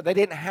 And so they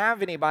didn't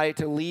have anybody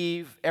to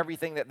leave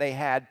everything that they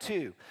had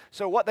to.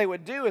 So what they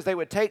would do is they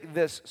would take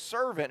this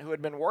servant who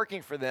had been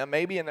working for them,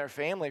 maybe in their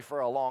family for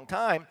a long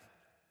time,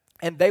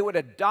 and they would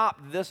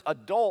adopt this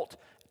adult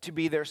to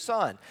be their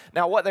son.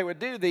 Now, what they would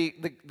do,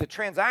 the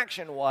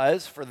transaction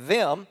was, for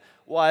them,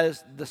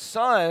 was the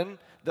son,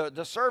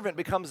 the servant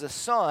becomes a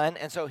son,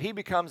 and so he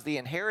becomes the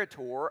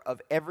inheritor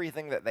of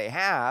everything that they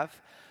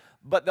have.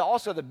 But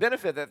also the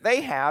benefit that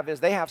they have is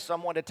they have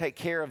someone to take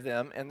care of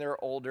them in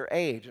their older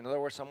age. In other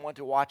words, someone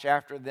to watch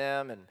after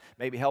them and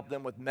maybe help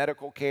them with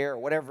medical care or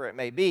whatever it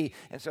may be.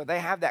 And so they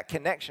have that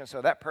connection,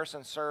 so that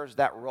person serves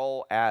that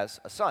role as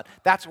a son.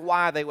 That's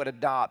why they would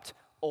adopt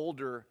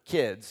older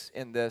kids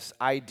in this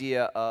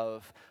idea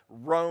of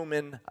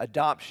Roman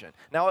adoption.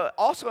 Now, it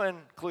also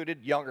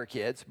included younger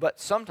kids, but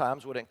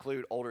sometimes would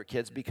include older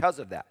kids because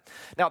of that.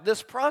 Now,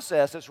 this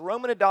process, this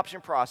Roman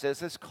adoption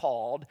process, is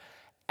called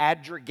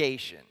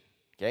adjurgation.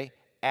 Okay,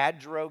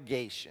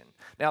 adjurgation.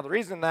 Now, the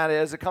reason that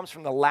is, it comes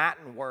from the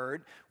Latin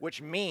word,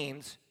 which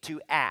means to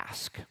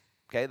ask.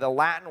 Okay, the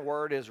Latin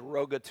word is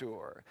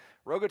rogator.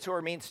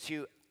 Rogator means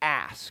to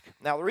ask.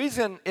 Now, the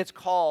reason it's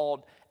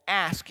called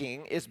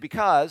asking is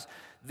because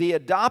the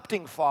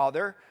adopting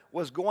father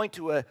was going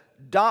to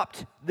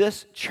adopt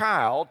this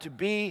child to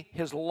be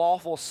his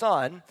lawful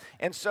son,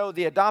 and so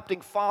the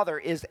adopting father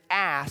is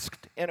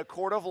asked in a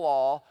court of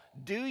law,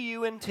 do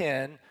you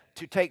intend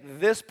to take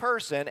this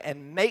person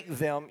and make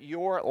them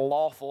your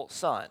lawful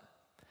son?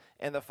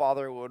 And the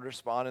father would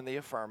respond in the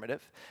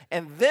affirmative.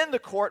 And then the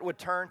court would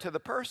turn to the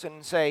person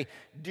and say,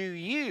 do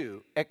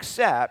you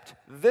accept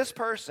this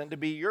person to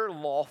be your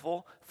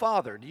lawful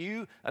father? Do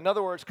you, in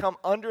other words, come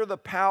under the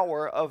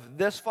power of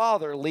this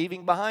father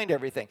leaving behind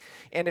everything?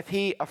 And if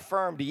he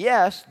affirmed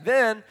yes,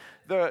 then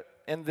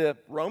in the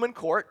Roman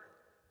court,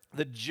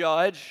 the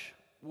judge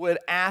would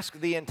ask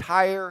the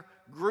entire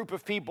group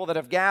of people that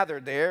have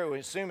gathered there,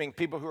 assuming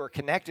people who are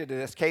connected to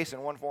this case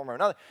in one form or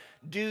another,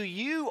 do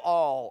you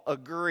all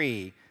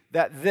agree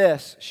that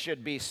this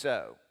should be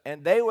so?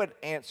 And they would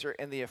answer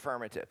in the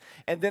affirmative.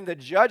 And then the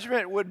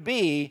judgment would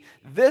be,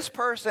 this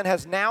person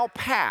has now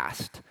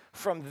passed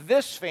from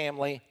this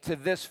family to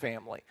this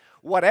family.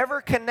 Whatever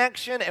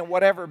connection and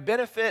whatever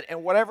benefit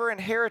and whatever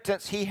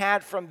inheritance he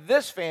had from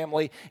this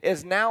family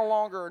is now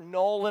longer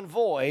null and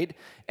void,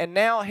 and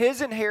now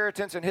his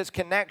inheritance and his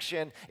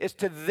connection is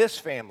to this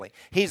family.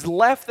 He's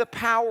left the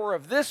power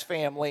of this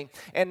family,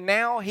 and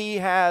now he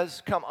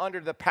has come under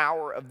the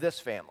power of this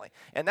family.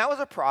 And that was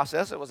a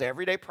process, it was an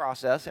everyday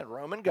process in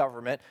Roman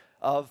government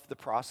of the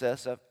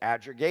process of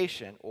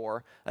adjurgation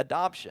or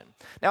adoption.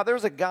 Now, there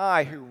was a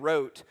guy who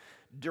wrote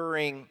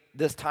during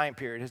this time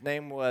period. His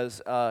name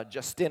was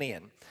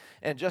Justinian.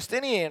 And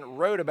Justinian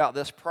wrote about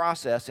this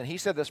process, and he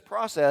said this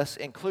process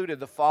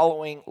included the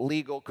following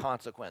legal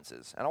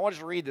consequences. And I want to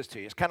just read this to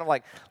you. It's kind of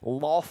like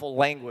lawful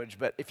language,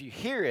 but if you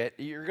hear it,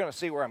 you're going to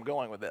see where I'm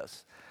going with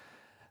this.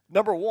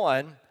 Number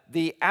one,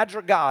 the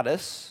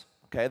adjugatus,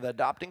 okay, the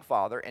adopting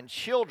father, and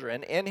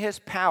children in his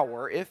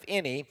power, if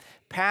any,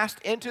 passed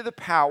into the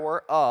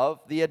power of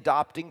the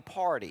adopting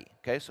party.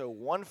 Okay, so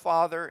one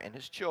father and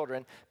his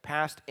children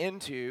passed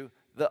into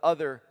the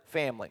other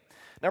family.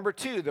 Number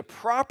two, the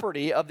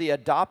property of the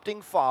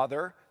adopting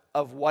father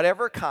of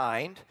whatever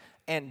kind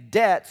and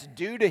debts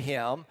due to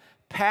him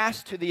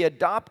passed to the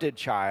adopted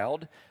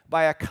child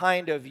by a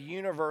kind of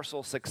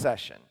universal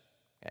succession.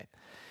 Okay?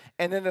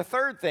 And then the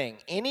third thing,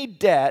 any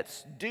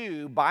debts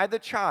due by the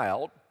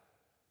child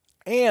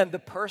and the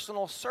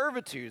personal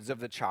servitudes of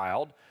the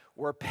child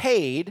were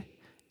paid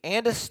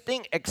and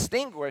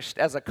extinguished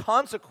as a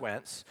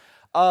consequence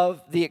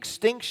of the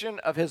extinction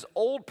of his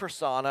old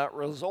persona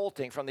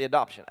resulting from the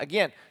adoption.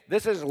 Again,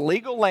 this is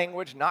legal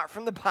language, not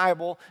from the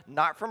Bible,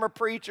 not from a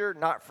preacher,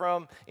 not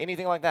from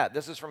anything like that.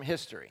 This is from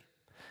history.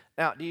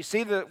 Now, do you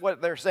see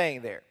what they're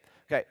saying there?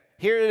 Okay,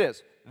 here it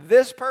is.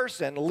 This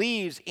person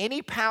leaves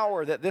any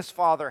power that this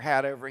father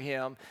had over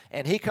him,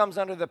 and he comes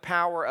under the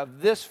power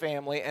of this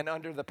family and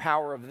under the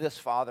power of this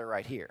father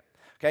right here.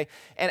 Okay?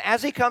 And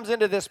as he comes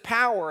into this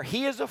power,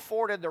 he is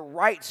afforded the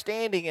right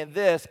standing in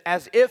this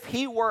as if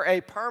he were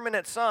a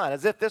permanent son,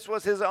 as if this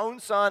was his own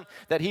son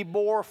that he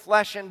bore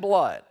flesh and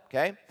blood.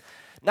 Okay?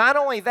 Not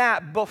only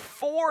that,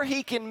 before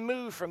he can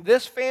move from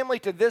this family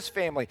to this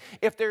family,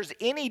 if there's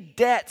any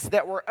debts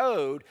that were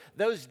owed,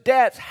 those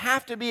debts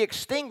have to be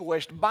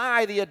extinguished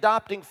by the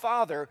adopting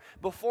father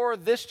before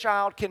this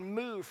child can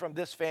move from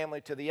this family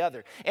to the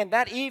other. And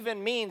that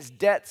even means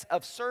debts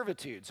of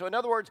servitude. So in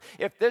other words,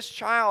 if this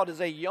child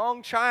is a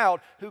young child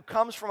who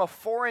comes from a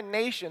foreign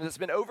nation that's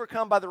been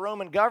overcome by the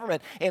Roman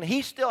government, and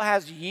he still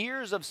has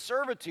years of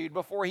servitude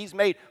before he's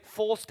made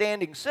full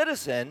standing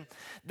citizen,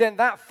 then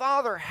that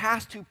father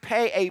has to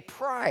pay a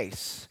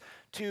price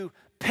to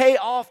pay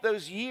off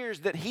those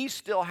years that he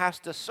still has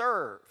to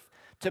serve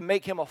to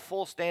make him a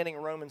full standing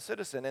Roman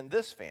citizen in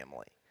this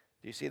family.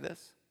 Do you see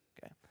this?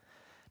 Okay.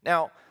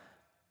 Now,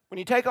 when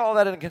you take all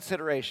that into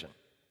consideration,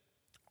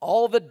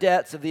 all the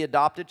debts of the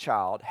adopted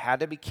child had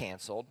to be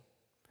canceled.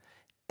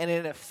 And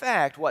in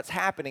effect, what's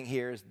happening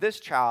here is this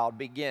child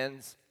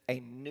begins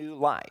a new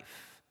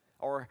life.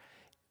 Or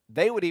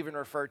they would even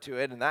refer to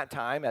it in that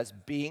time as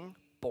being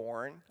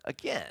born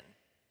again.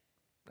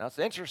 Now, it's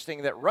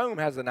interesting that Rome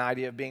has an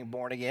idea of being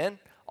born again.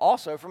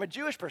 also, from a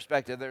Jewish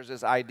perspective, there's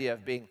this idea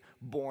of being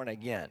born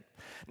again.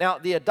 Now,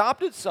 the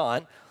adopted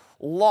son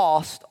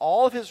lost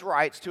all of his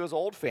rights to his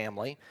old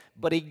family,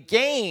 but he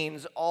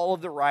gains all of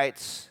the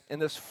rights in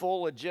this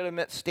full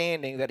legitimate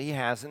standing that he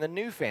has in the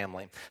new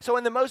family. So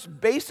in the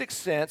most basic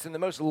sense, in the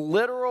most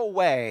literal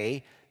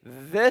way,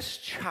 this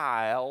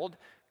child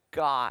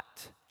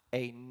got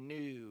a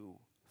new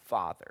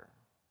father.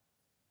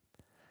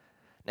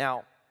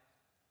 Now,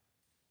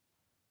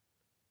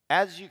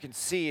 as you can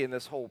see in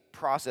this whole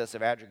process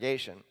of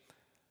aggregation,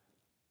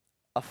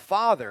 a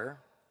father,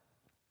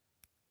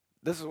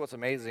 this is what's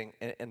amazing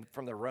and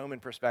from the Roman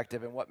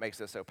perspective and what makes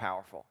this so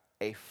powerful.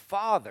 A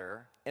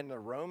father in the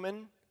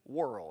Roman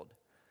world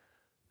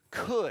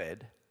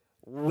could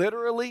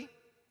literally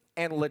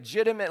and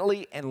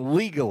legitimately and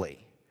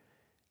legally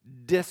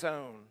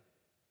disown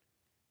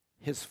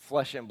his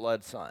flesh and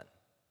blood son.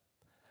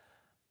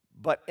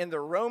 But in the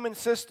Roman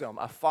system,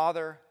 a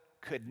father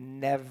could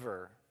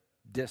never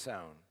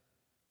disown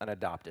an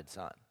adopted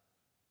son.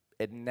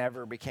 It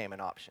never became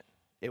an option.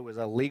 It was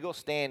a legal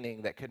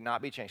standing that could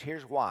not be changed.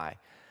 Here's why.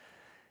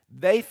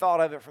 They thought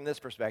of it from this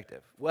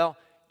perspective. Well,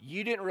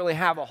 you didn't really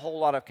have a whole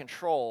lot of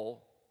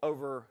control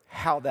over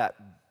how that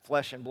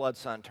flesh and blood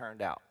son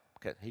turned out.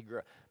 Okay, he grew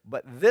up.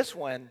 But this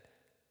one,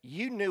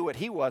 you knew what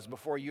he was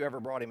before you ever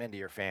brought him into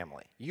your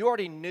family. You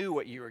already knew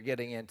what you were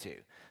getting into.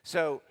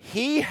 So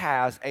he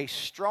has a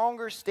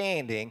stronger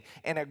standing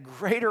and a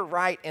greater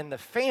right in the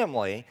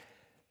family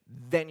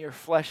than your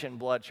flesh and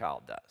blood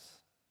child does.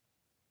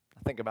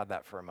 Think about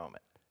that for a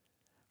moment.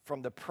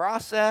 From the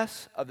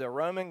process of the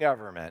Roman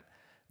government,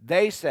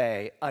 they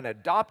say an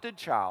adopted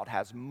child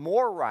has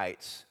more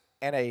rights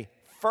and a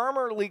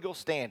firmer legal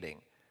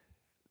standing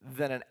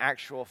than an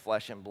actual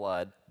flesh and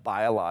blood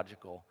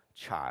biological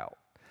child.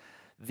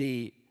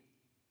 The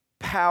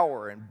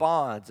power and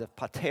bonds of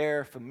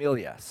pater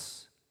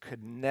familias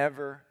could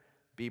never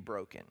be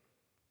broken.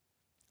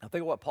 I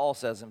think of what Paul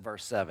says in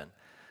verse 7.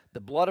 The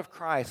blood of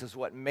Christ is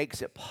what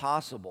makes it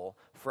possible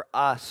for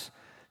us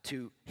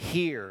to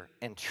hear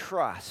and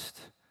trust.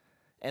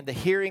 And the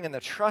hearing and the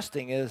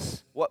trusting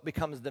is what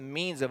becomes the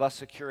means of us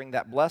securing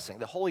that blessing.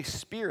 The Holy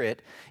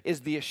Spirit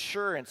is the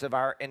assurance of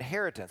our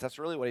inheritance. That's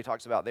really what he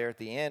talks about there at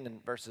the end in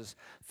verses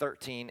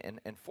 13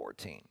 and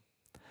 14.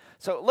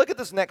 So look at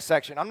this next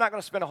section. I'm not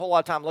going to spend a whole lot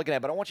of time looking at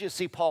it, but I want you to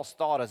see Paul's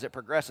thought as it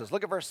progresses.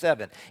 Look at verse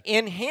 7.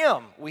 In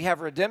him we have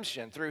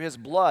redemption through his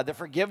blood, the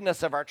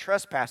forgiveness of our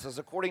trespasses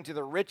according to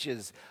the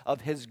riches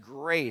of his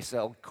grace.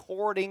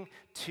 According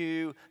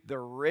to the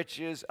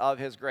riches of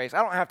his grace.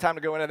 I don't have time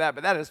to go into that,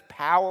 but that is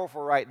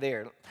powerful right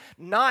there.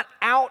 Not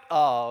out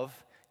of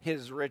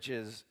his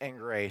riches and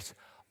grace,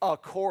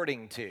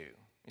 according to.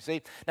 You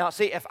see? Now,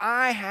 if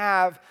I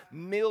have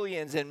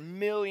millions and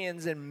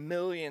millions and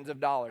millions of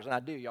dollars, and I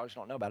do, y'all just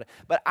don't know about it,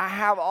 but I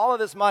have all of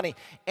this money,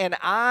 and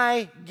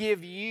I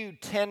give you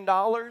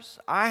 $10,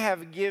 I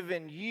have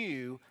given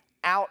you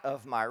out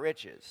of my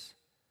riches,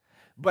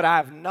 but I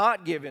have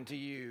not given to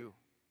you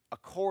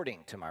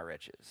according to my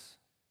riches.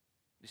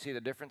 You see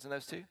the difference in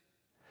those two?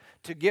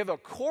 To give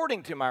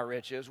according to my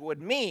riches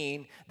would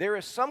mean there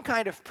is some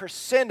kind of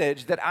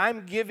percentage that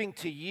I'm giving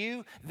to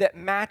you that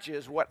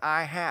matches what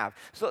I have.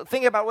 So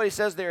think about what he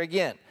says there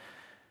again.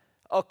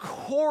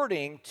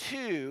 According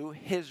to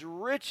his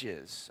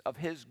riches of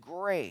his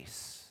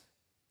grace.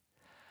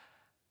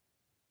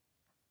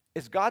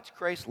 Is God's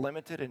grace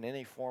limited in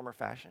any form or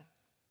fashion?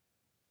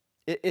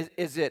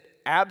 Is it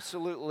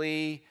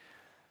absolutely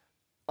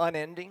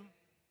unending?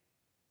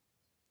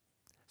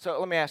 So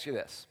let me ask you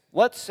this.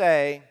 Let's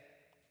say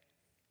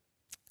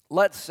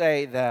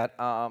that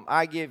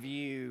I give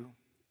you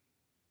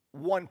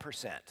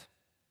 1%,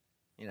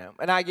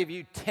 and I give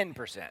you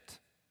 10%,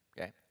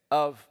 okay,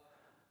 of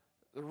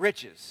the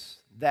riches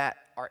that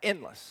are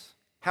endless.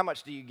 How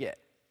much do you get?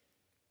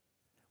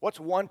 What's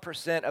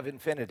 1% of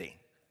infinity?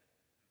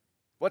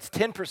 What's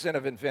 10%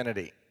 of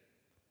infinity?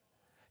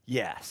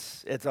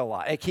 Yes, it's a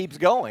lot. It keeps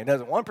going,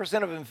 doesn't it?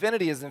 1% of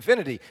infinity is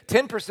infinity.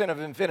 10% of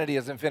infinity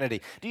is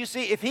infinity. Do you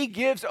see, if he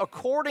gives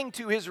according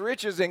to his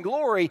riches and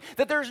glory,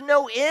 that there's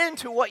no end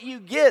to what you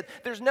get.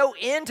 There's no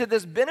end to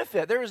this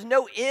benefit. There is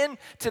no end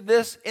to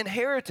this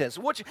inheritance,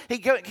 which he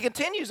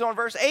continues on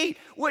verse 8,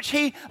 which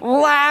he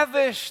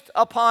lavished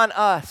upon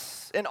us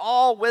in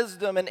all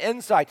wisdom and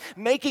insight,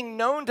 making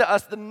known to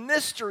us the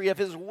mystery of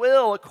his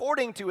will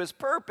according to his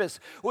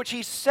purpose, which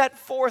he set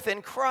forth in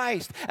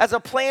Christ as a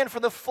plan for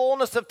the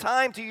fullness of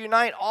time to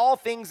unite all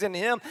things in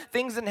him,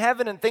 things in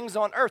heaven and things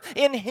on earth.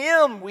 In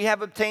him we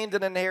have obtained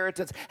an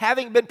inheritance,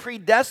 having been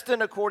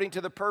predestined according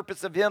to the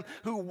purpose of him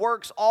who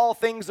works all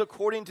things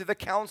according to the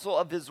counsel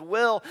of his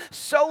will,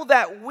 so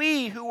that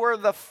we who were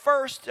the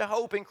first to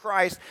hope in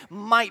Christ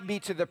might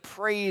be to the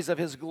praise of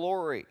his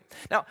glory.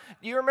 Now,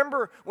 do you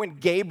remember when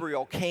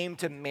Gabriel came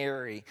to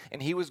Mary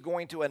and he was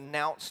going to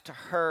announce to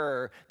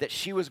her that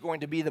she was going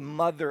to be the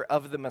mother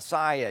of the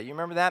Messiah? You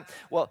remember that?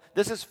 Well,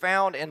 this is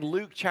found in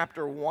Luke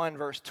chapter 1,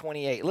 verse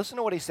 28. Listen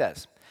to what he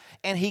says.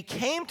 And he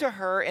came to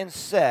her and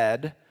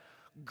said,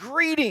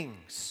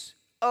 "Greetings,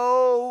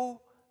 O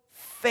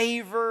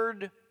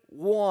favored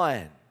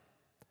one.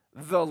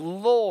 the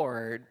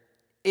Lord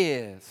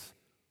is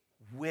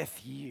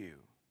with you.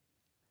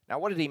 Now,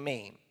 what did he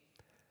mean?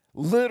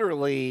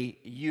 Literally,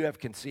 you have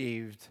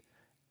conceived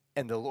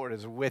and the Lord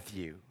is with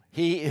you.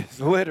 He is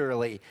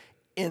literally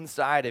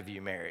inside of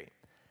you, Mary.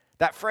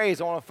 That phrase,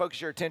 I want to focus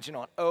your attention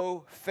on,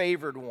 "O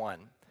favored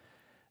one."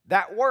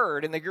 That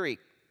word in the Greek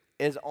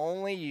is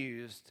only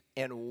used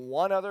in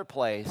one other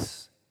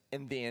place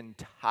in the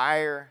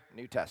entire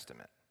New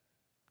Testament.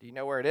 Do you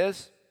know where it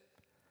is?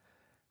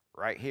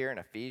 Right here in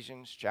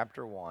Ephesians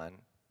chapter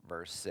 1,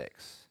 verse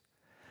 6.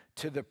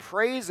 To the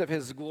praise of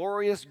his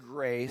glorious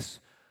grace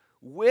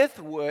with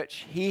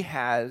which he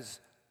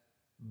has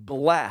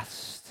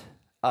blessed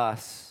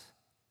us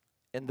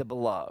in the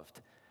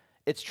beloved.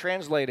 It's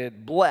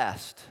translated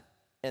blessed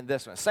in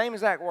this one. Same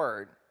exact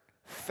word,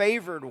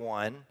 favored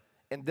one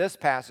in this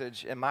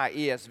passage in my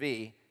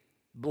ESV,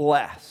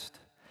 blessed.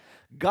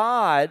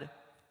 God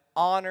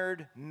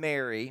honored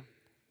Mary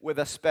with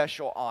a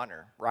special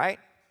honor, right?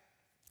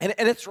 And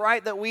it's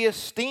right that we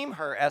esteem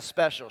her as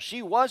special.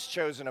 She was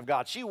chosen of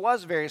God. She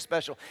was very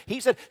special. He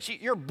said,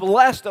 you're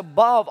blessed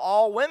above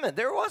all women.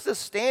 There was this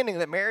standing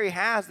that Mary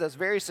has that's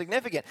very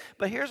significant.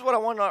 But here's what I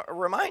want to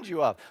remind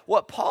you of.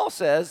 What Paul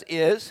says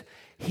is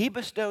he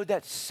bestowed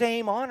that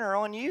same honor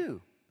on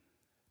you.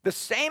 The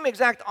same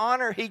exact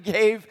honor he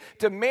gave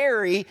to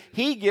Mary,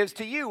 he gives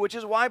to you, which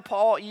is why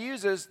Paul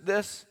uses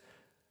this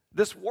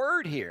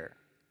word here.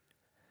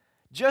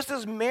 Just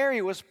as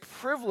Mary was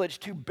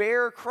privileged to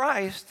bear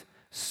Christ,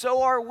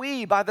 so are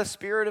we by the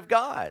Spirit of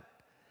God.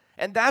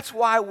 And that's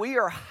why we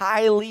are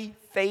highly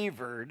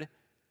favored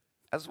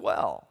as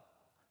well.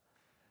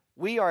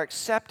 We are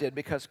accepted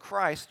because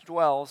Christ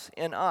dwells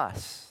in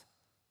us.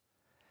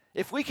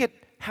 If we could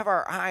have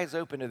our eyes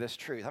open to this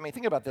truth, I mean,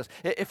 think about this.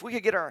 If we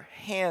could get our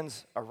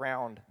hands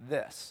around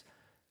this,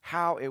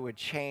 how it would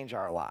change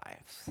our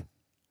lives.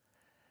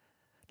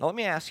 Now, let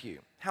me ask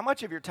you, how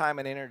much of your time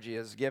and energy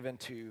is given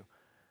to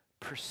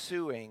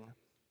pursuing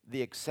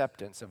the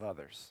acceptance of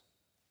others?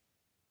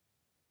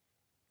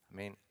 I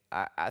mean,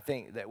 I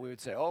think that we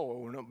would say, oh,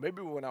 well, no,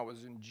 maybe when I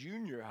was in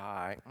junior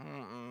high.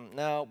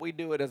 No, we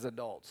do it as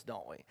adults,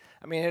 don't we?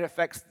 I mean, it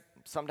affects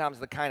sometimes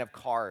the kind of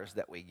cars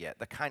that we get,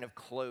 the kind of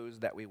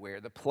clothes that we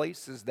wear, the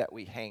places that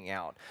we hang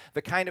out,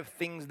 the kind of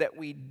things that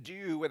we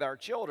do with our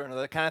children, or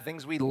the kind of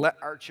things we let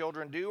our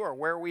children do, or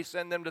where we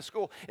send them to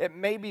school. It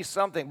may be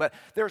something, but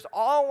there's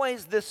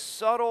always this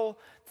subtle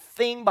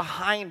thing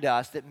behind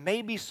us that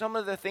maybe some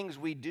of the things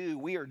we do,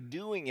 we are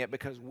doing it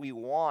because we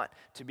want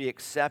to be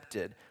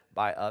accepted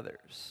by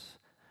others.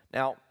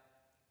 Now,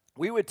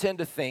 we would tend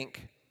to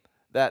think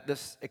that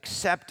this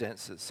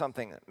acceptance is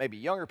something that maybe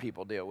younger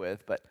people deal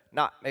with, but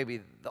not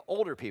maybe the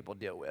older people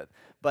deal with.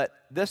 But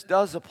this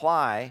does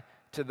apply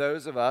to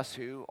those of us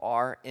who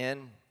are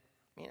in,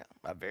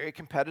 a very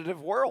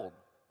competitive world.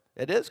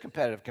 It is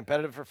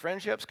competitive for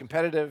friendships,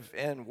 competitive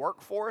in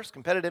workforce,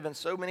 competitive in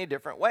so many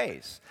different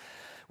ways.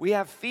 We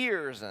have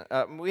fears,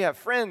 we have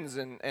friends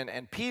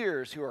and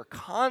peers who are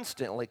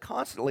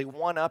constantly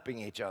one-upping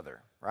each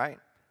other, right?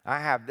 I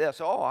have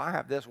this, I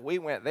have this, we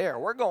went there,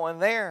 we're going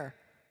there.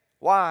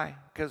 Why?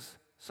 Because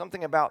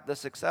something about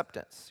this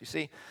acceptance. You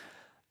see,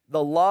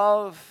 the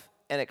love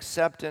and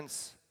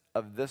acceptance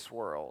of this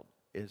world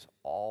is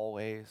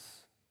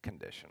always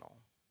conditional.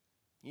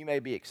 You may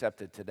be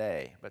accepted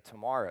today, but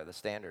tomorrow the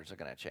standards are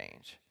going to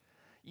change.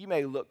 You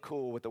may look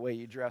cool with the way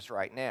you dress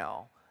right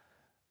now,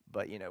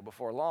 but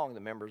before long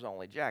the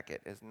members-only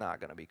jacket is not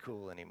going to be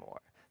cool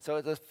anymore. So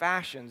the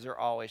fashions are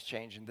always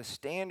changing. The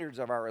standards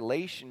of our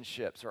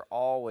relationships are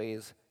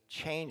always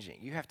changing.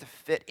 You have to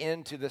fit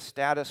into the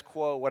status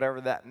quo, whatever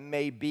that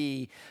may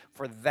be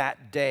for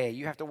that day.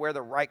 You have to wear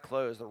the right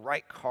clothes, the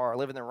right car,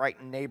 live in the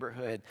right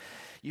neighborhood.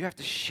 You have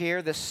to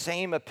share the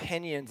same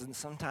opinions and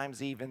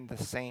sometimes even the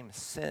same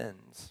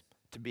sins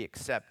to be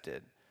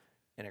accepted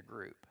in a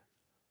group.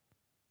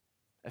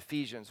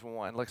 Ephesians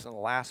 1, listen to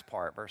the last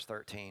part, verse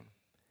 13.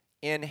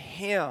 In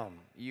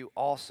him you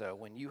also,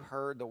 when you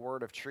heard the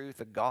word of truth,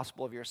 the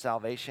gospel of your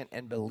salvation,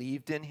 and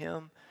believed in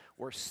him,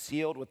 were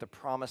sealed with the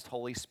promised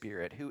Holy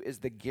Spirit, who is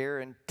the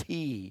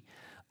guarantee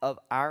of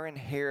our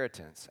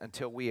inheritance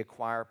until we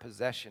acquire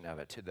possession of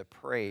it to the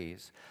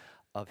praise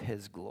of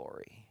his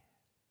glory.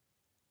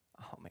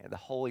 Oh man, the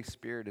Holy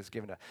Spirit is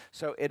given to us.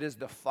 So it is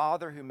the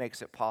Father who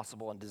makes it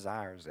possible and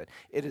desires it.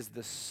 It is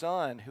the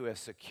Son who has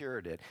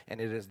secured it,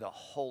 and it is the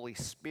Holy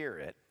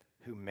Spirit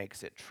who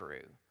makes it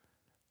true.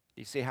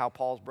 You see how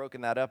Paul's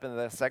broken that up into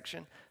that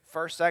section?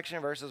 First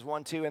section, verses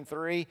 1, 2, and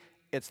 3,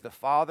 it's the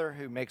Father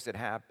who makes it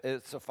happen.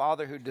 It's the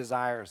Father who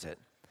desires it.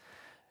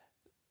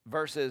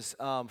 Verses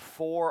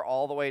 4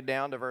 all the way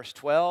down to verse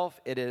 12,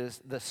 it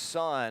is the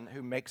Son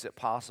who makes it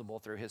possible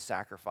through his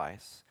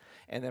sacrifice.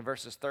 And then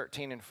verses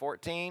 13 and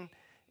 14,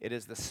 it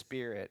is the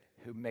Spirit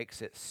who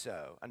makes it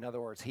so. In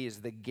other words, he is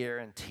the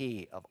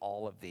guarantee of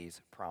all of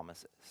these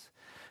promises.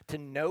 To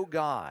know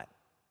God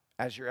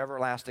as your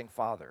everlasting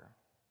Father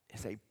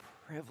is a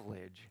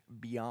privilege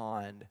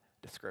beyond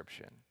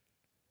description.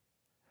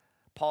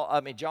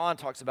 John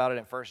talks about it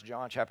in 1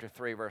 John chapter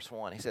 3, verse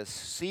 1. He says,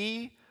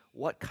 see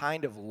what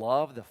kind of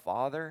love the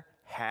Father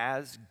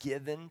has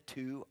given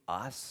to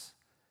us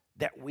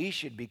that we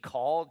should be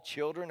called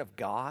children of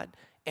God,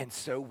 and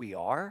so we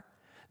are?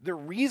 The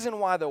reason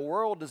why the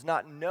world does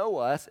not know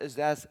us is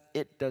as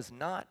it does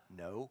not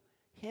know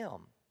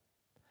him.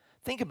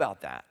 Think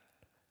about that.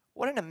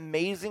 What an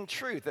amazing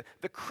truth.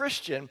 The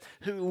Christian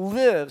who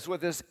lives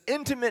with this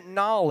intimate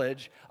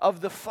knowledge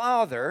of the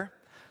Father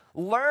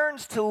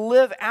learns to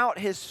live out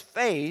his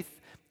faith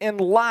in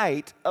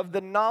light of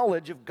the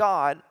knowledge of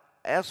God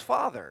as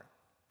Father.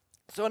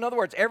 So in other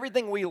words,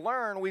 everything we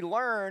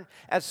learn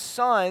as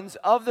sons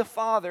of the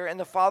Father, and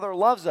the Father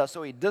loves us.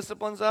 So he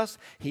disciplines us,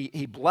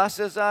 he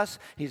blesses us,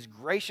 he's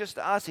gracious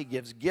to us, he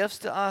gives gifts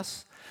to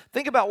us.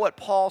 Think about what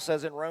Paul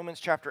says in Romans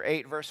chapter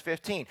 8, verse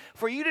 15.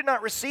 For you did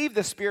not receive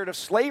the spirit of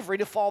slavery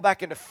to fall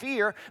back into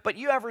fear, but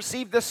you have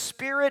received the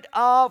spirit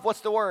of,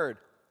 what's the word?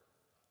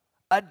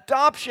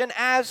 Adoption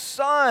as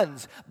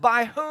sons,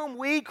 by whom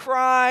we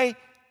cry,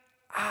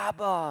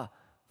 Abba,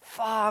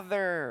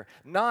 Father.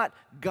 Not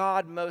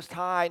God Most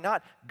High,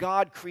 not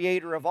God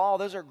Creator of all.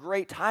 Those are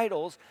great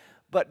titles,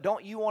 but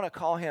don't you want to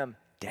call him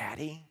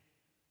Daddy?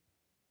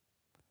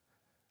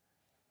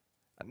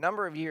 A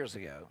number of years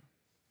ago,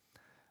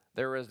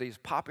 there was these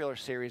popular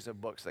series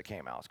of books that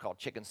came out. It's called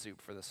Chicken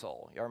Soup for the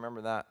Soul. Y'all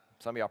remember that?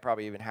 Some of y'all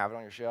probably even have it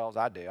on your shelves.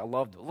 I do. I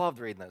loved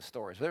reading those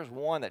stories. There's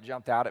one that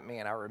jumped out at me,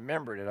 and I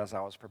remembered it as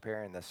I was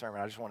preparing this sermon.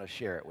 I just want to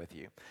share it with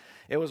you.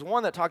 It was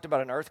one that talked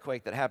about an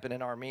earthquake that happened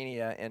in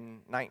Armenia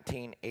in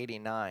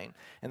 1989.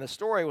 And the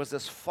story was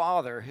this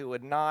father who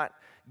would not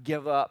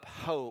give up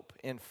hope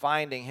in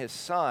finding his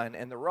son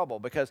in the rubble.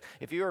 Because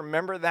if you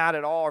remember that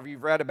at all, or if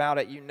you've read about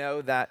it, you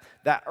know that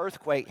that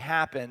earthquake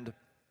happened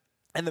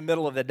in the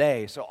middle of the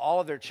day. So all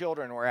of their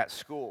children were at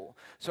school.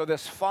 So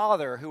this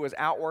father who was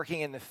out working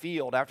in the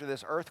field after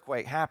this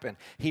earthquake happened,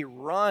 he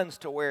runs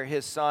to where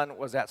his son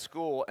was at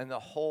school, and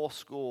the whole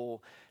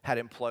school had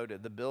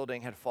imploded. The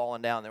building had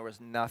fallen down. There was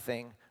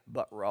nothing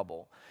but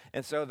rubble.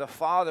 And so the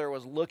father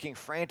was looking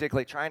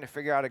frantically, trying to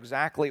figure out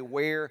exactly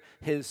where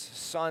his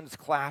son's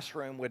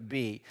classroom would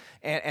be.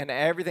 And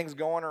everything's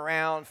going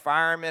around.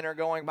 Firemen are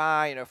going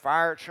by,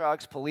 fire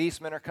trucks,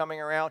 policemen are coming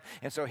around.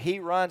 And so he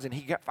runs and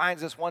he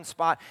finds this one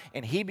spot,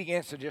 and he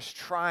begins to just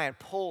try and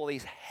pull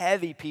these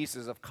heavy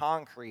pieces of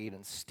concrete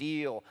and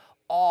steel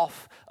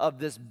off of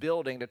this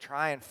building to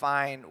try and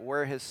find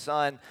where his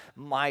son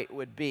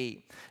would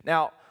be.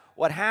 Now,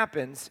 what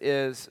happens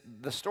is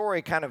the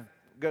story kind of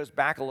goes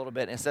back a little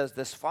bit, and it says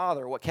this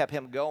father, what kept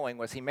him going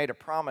was he made a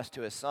promise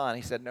to his son.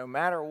 He said, no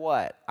matter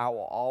what, I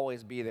will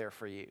always be there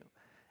for you.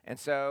 And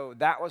so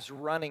that was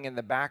running in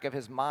the back of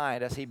his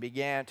mind as he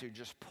began to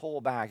just pull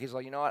back. He's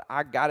like, you know what,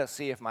 I got to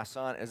see if my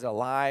son is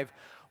alive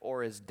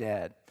or is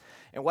dead.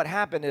 And what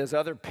happened is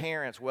other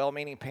parents,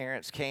 well-meaning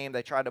parents, came.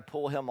 They tried to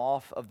pull him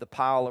off of the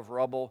pile of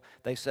rubble.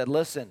 They said,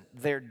 listen,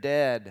 they're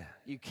dead.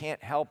 You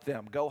can't help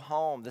them. Go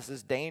home. This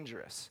is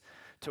dangerous.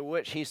 To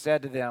which he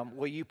said to them,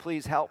 will you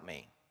please help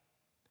me?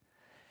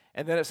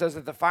 And then it says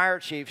that the fire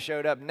chief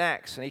showed up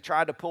next, and he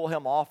tried to pull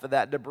him off of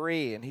that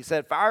debris. And he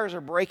said, fires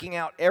are breaking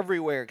out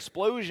everywhere.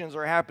 Explosions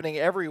are happening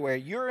everywhere.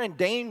 You're in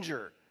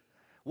danger.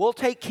 We'll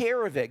take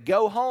care of it.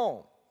 Go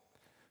home.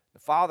 The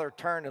father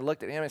turned and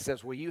looked at him and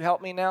says, will you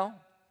help me now?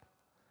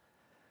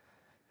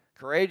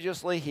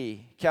 Courageously,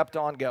 he kept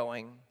on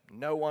going.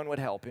 No one would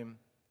help him.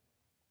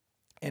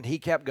 And he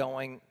kept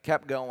going,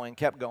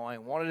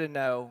 wanted to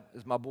know,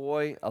 is my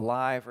boy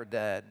alive or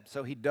dead?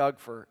 So he dug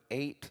for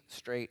 8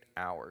 straight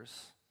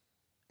hours,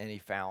 and he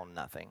found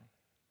nothing.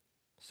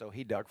 So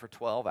he dug for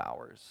 12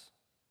 hours,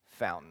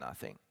 found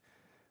nothing.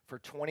 For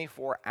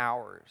 24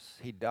 hours,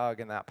 he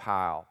dug in that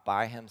pile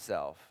by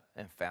himself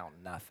and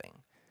found nothing.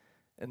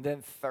 And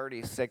then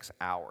 36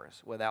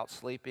 hours, without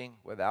sleeping,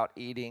 without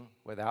eating,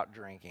 without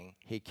drinking,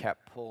 he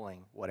kept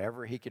pulling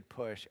whatever he could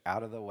push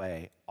out of the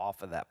way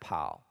off of that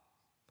pile.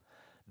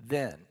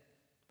 Then,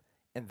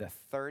 in the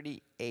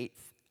 38th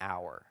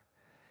hour,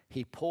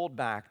 he pulled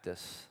back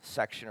this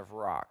section of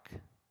rock,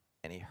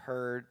 and he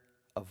heard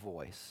a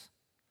voice.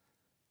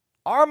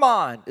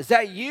 Armand, is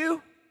that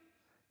you?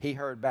 He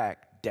heard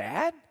back,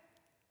 Dad?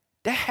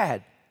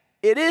 Dad,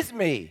 it is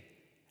me.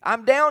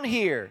 I'm down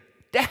here.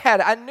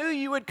 Dad, I knew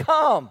you would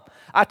come.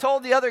 I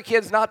told the other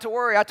kids not to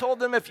worry. I told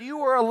them if you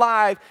were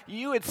alive,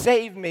 you would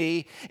save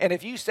me, and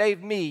if you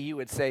saved me, you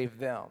would save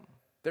them.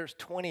 There's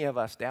 20 of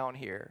us down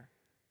here.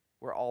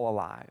 We're all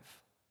alive.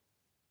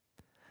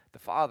 The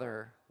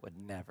father would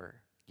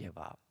never give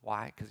up.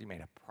 Why? Because he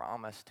made a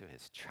promise to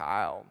his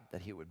child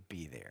that he would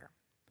be there.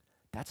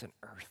 That's an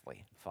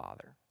earthly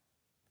father.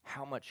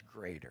 How much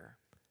greater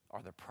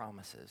are the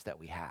promises that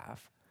we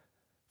have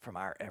from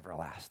our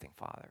everlasting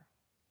Father?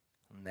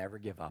 He'll never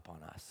give up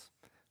on us,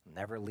 He'll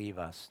never leave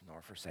us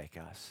nor forsake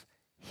us.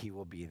 He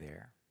will be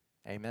there.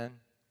 Amen?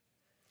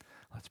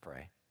 Let's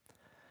pray.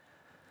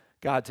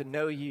 God, to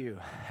know you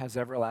as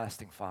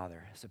everlasting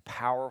Father is a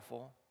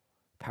powerful,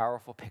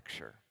 powerful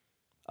picture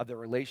of the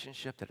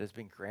relationship that has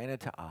been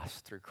granted to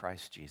us through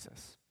Christ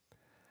Jesus.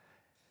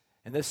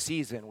 In this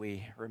season,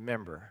 we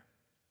remember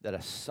that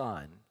a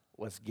son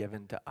was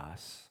given to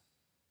us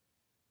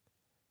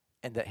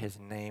and that his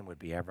name would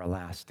be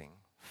everlasting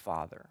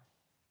Father.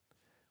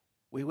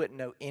 We wouldn't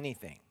know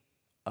anything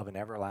of an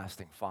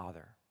everlasting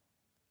Father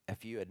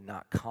if you had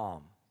not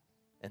come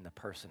in the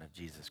person of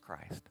Jesus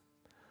Christ.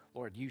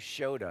 Lord, you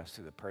showed us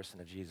through the person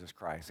of Jesus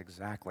Christ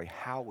exactly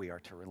how we are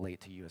to relate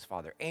to you as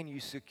Father, and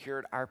you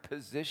secured our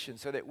position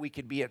so that we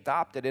could be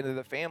adopted into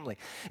the family,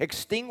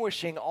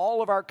 extinguishing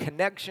all of our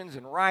connections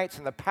and rights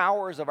and the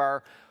powers of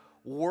our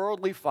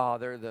worldly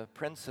father, the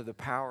prince of the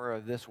power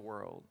of this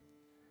world,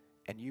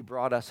 and you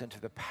brought us into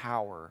the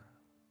power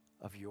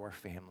of your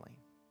family.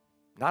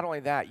 Not only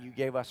that, you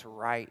gave us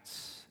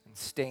rights and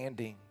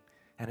standing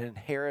and an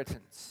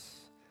inheritance,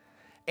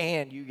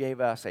 and you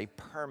gave us a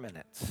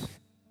permanence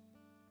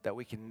that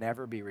we can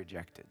never be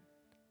rejected.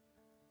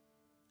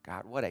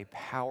 God, what a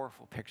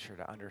powerful picture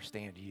to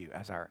understand you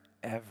as our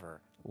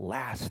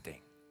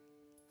everlasting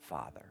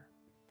Father.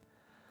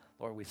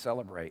 Lord, we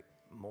celebrate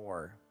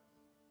more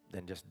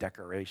than just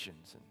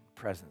decorations and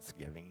presents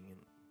giving and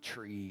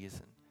trees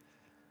and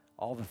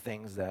all the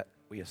things that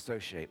we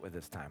associate with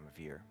this time of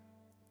year.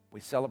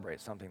 We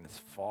celebrate something that's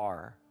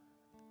far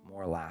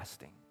more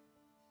lasting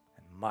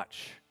and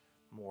much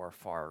more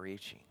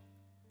far-reaching.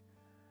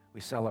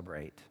 We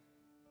celebrate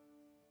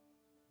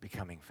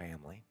becoming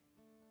family,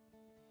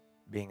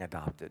 being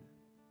adopted,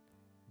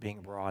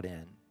 being brought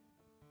in,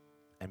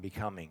 and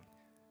becoming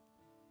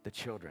the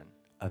children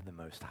of the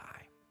Most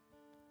High.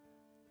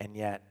 And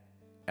yet,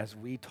 as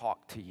we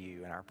talk to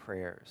you in our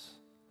prayers,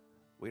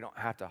 we don't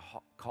have to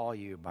call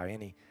you by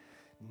any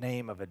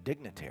name of a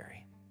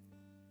dignitary.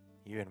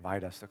 You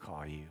invite us to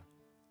call you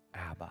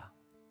Abba,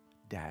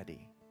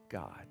 Daddy,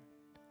 God.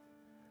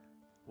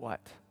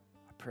 What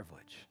a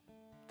privilege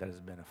that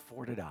has been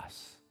afforded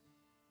us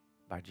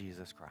by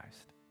Jesus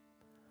Christ.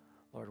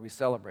 Lord, we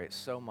celebrate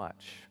so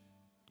much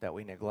that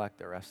we neglect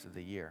the rest of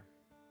the year.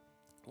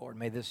 Lord,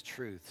 may this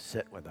truth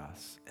sit with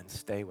us and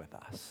stay with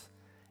us,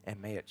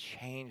 and may it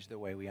change the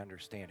way we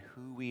understand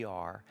who we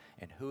are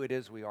and who it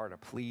is we are to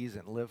please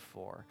and live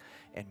for,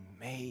 and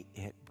may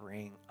it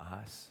bring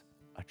us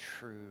a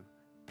true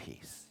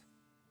peace.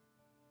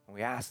 And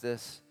we ask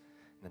this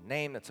in the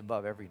name that's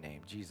above every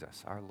name,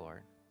 Jesus, our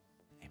Lord.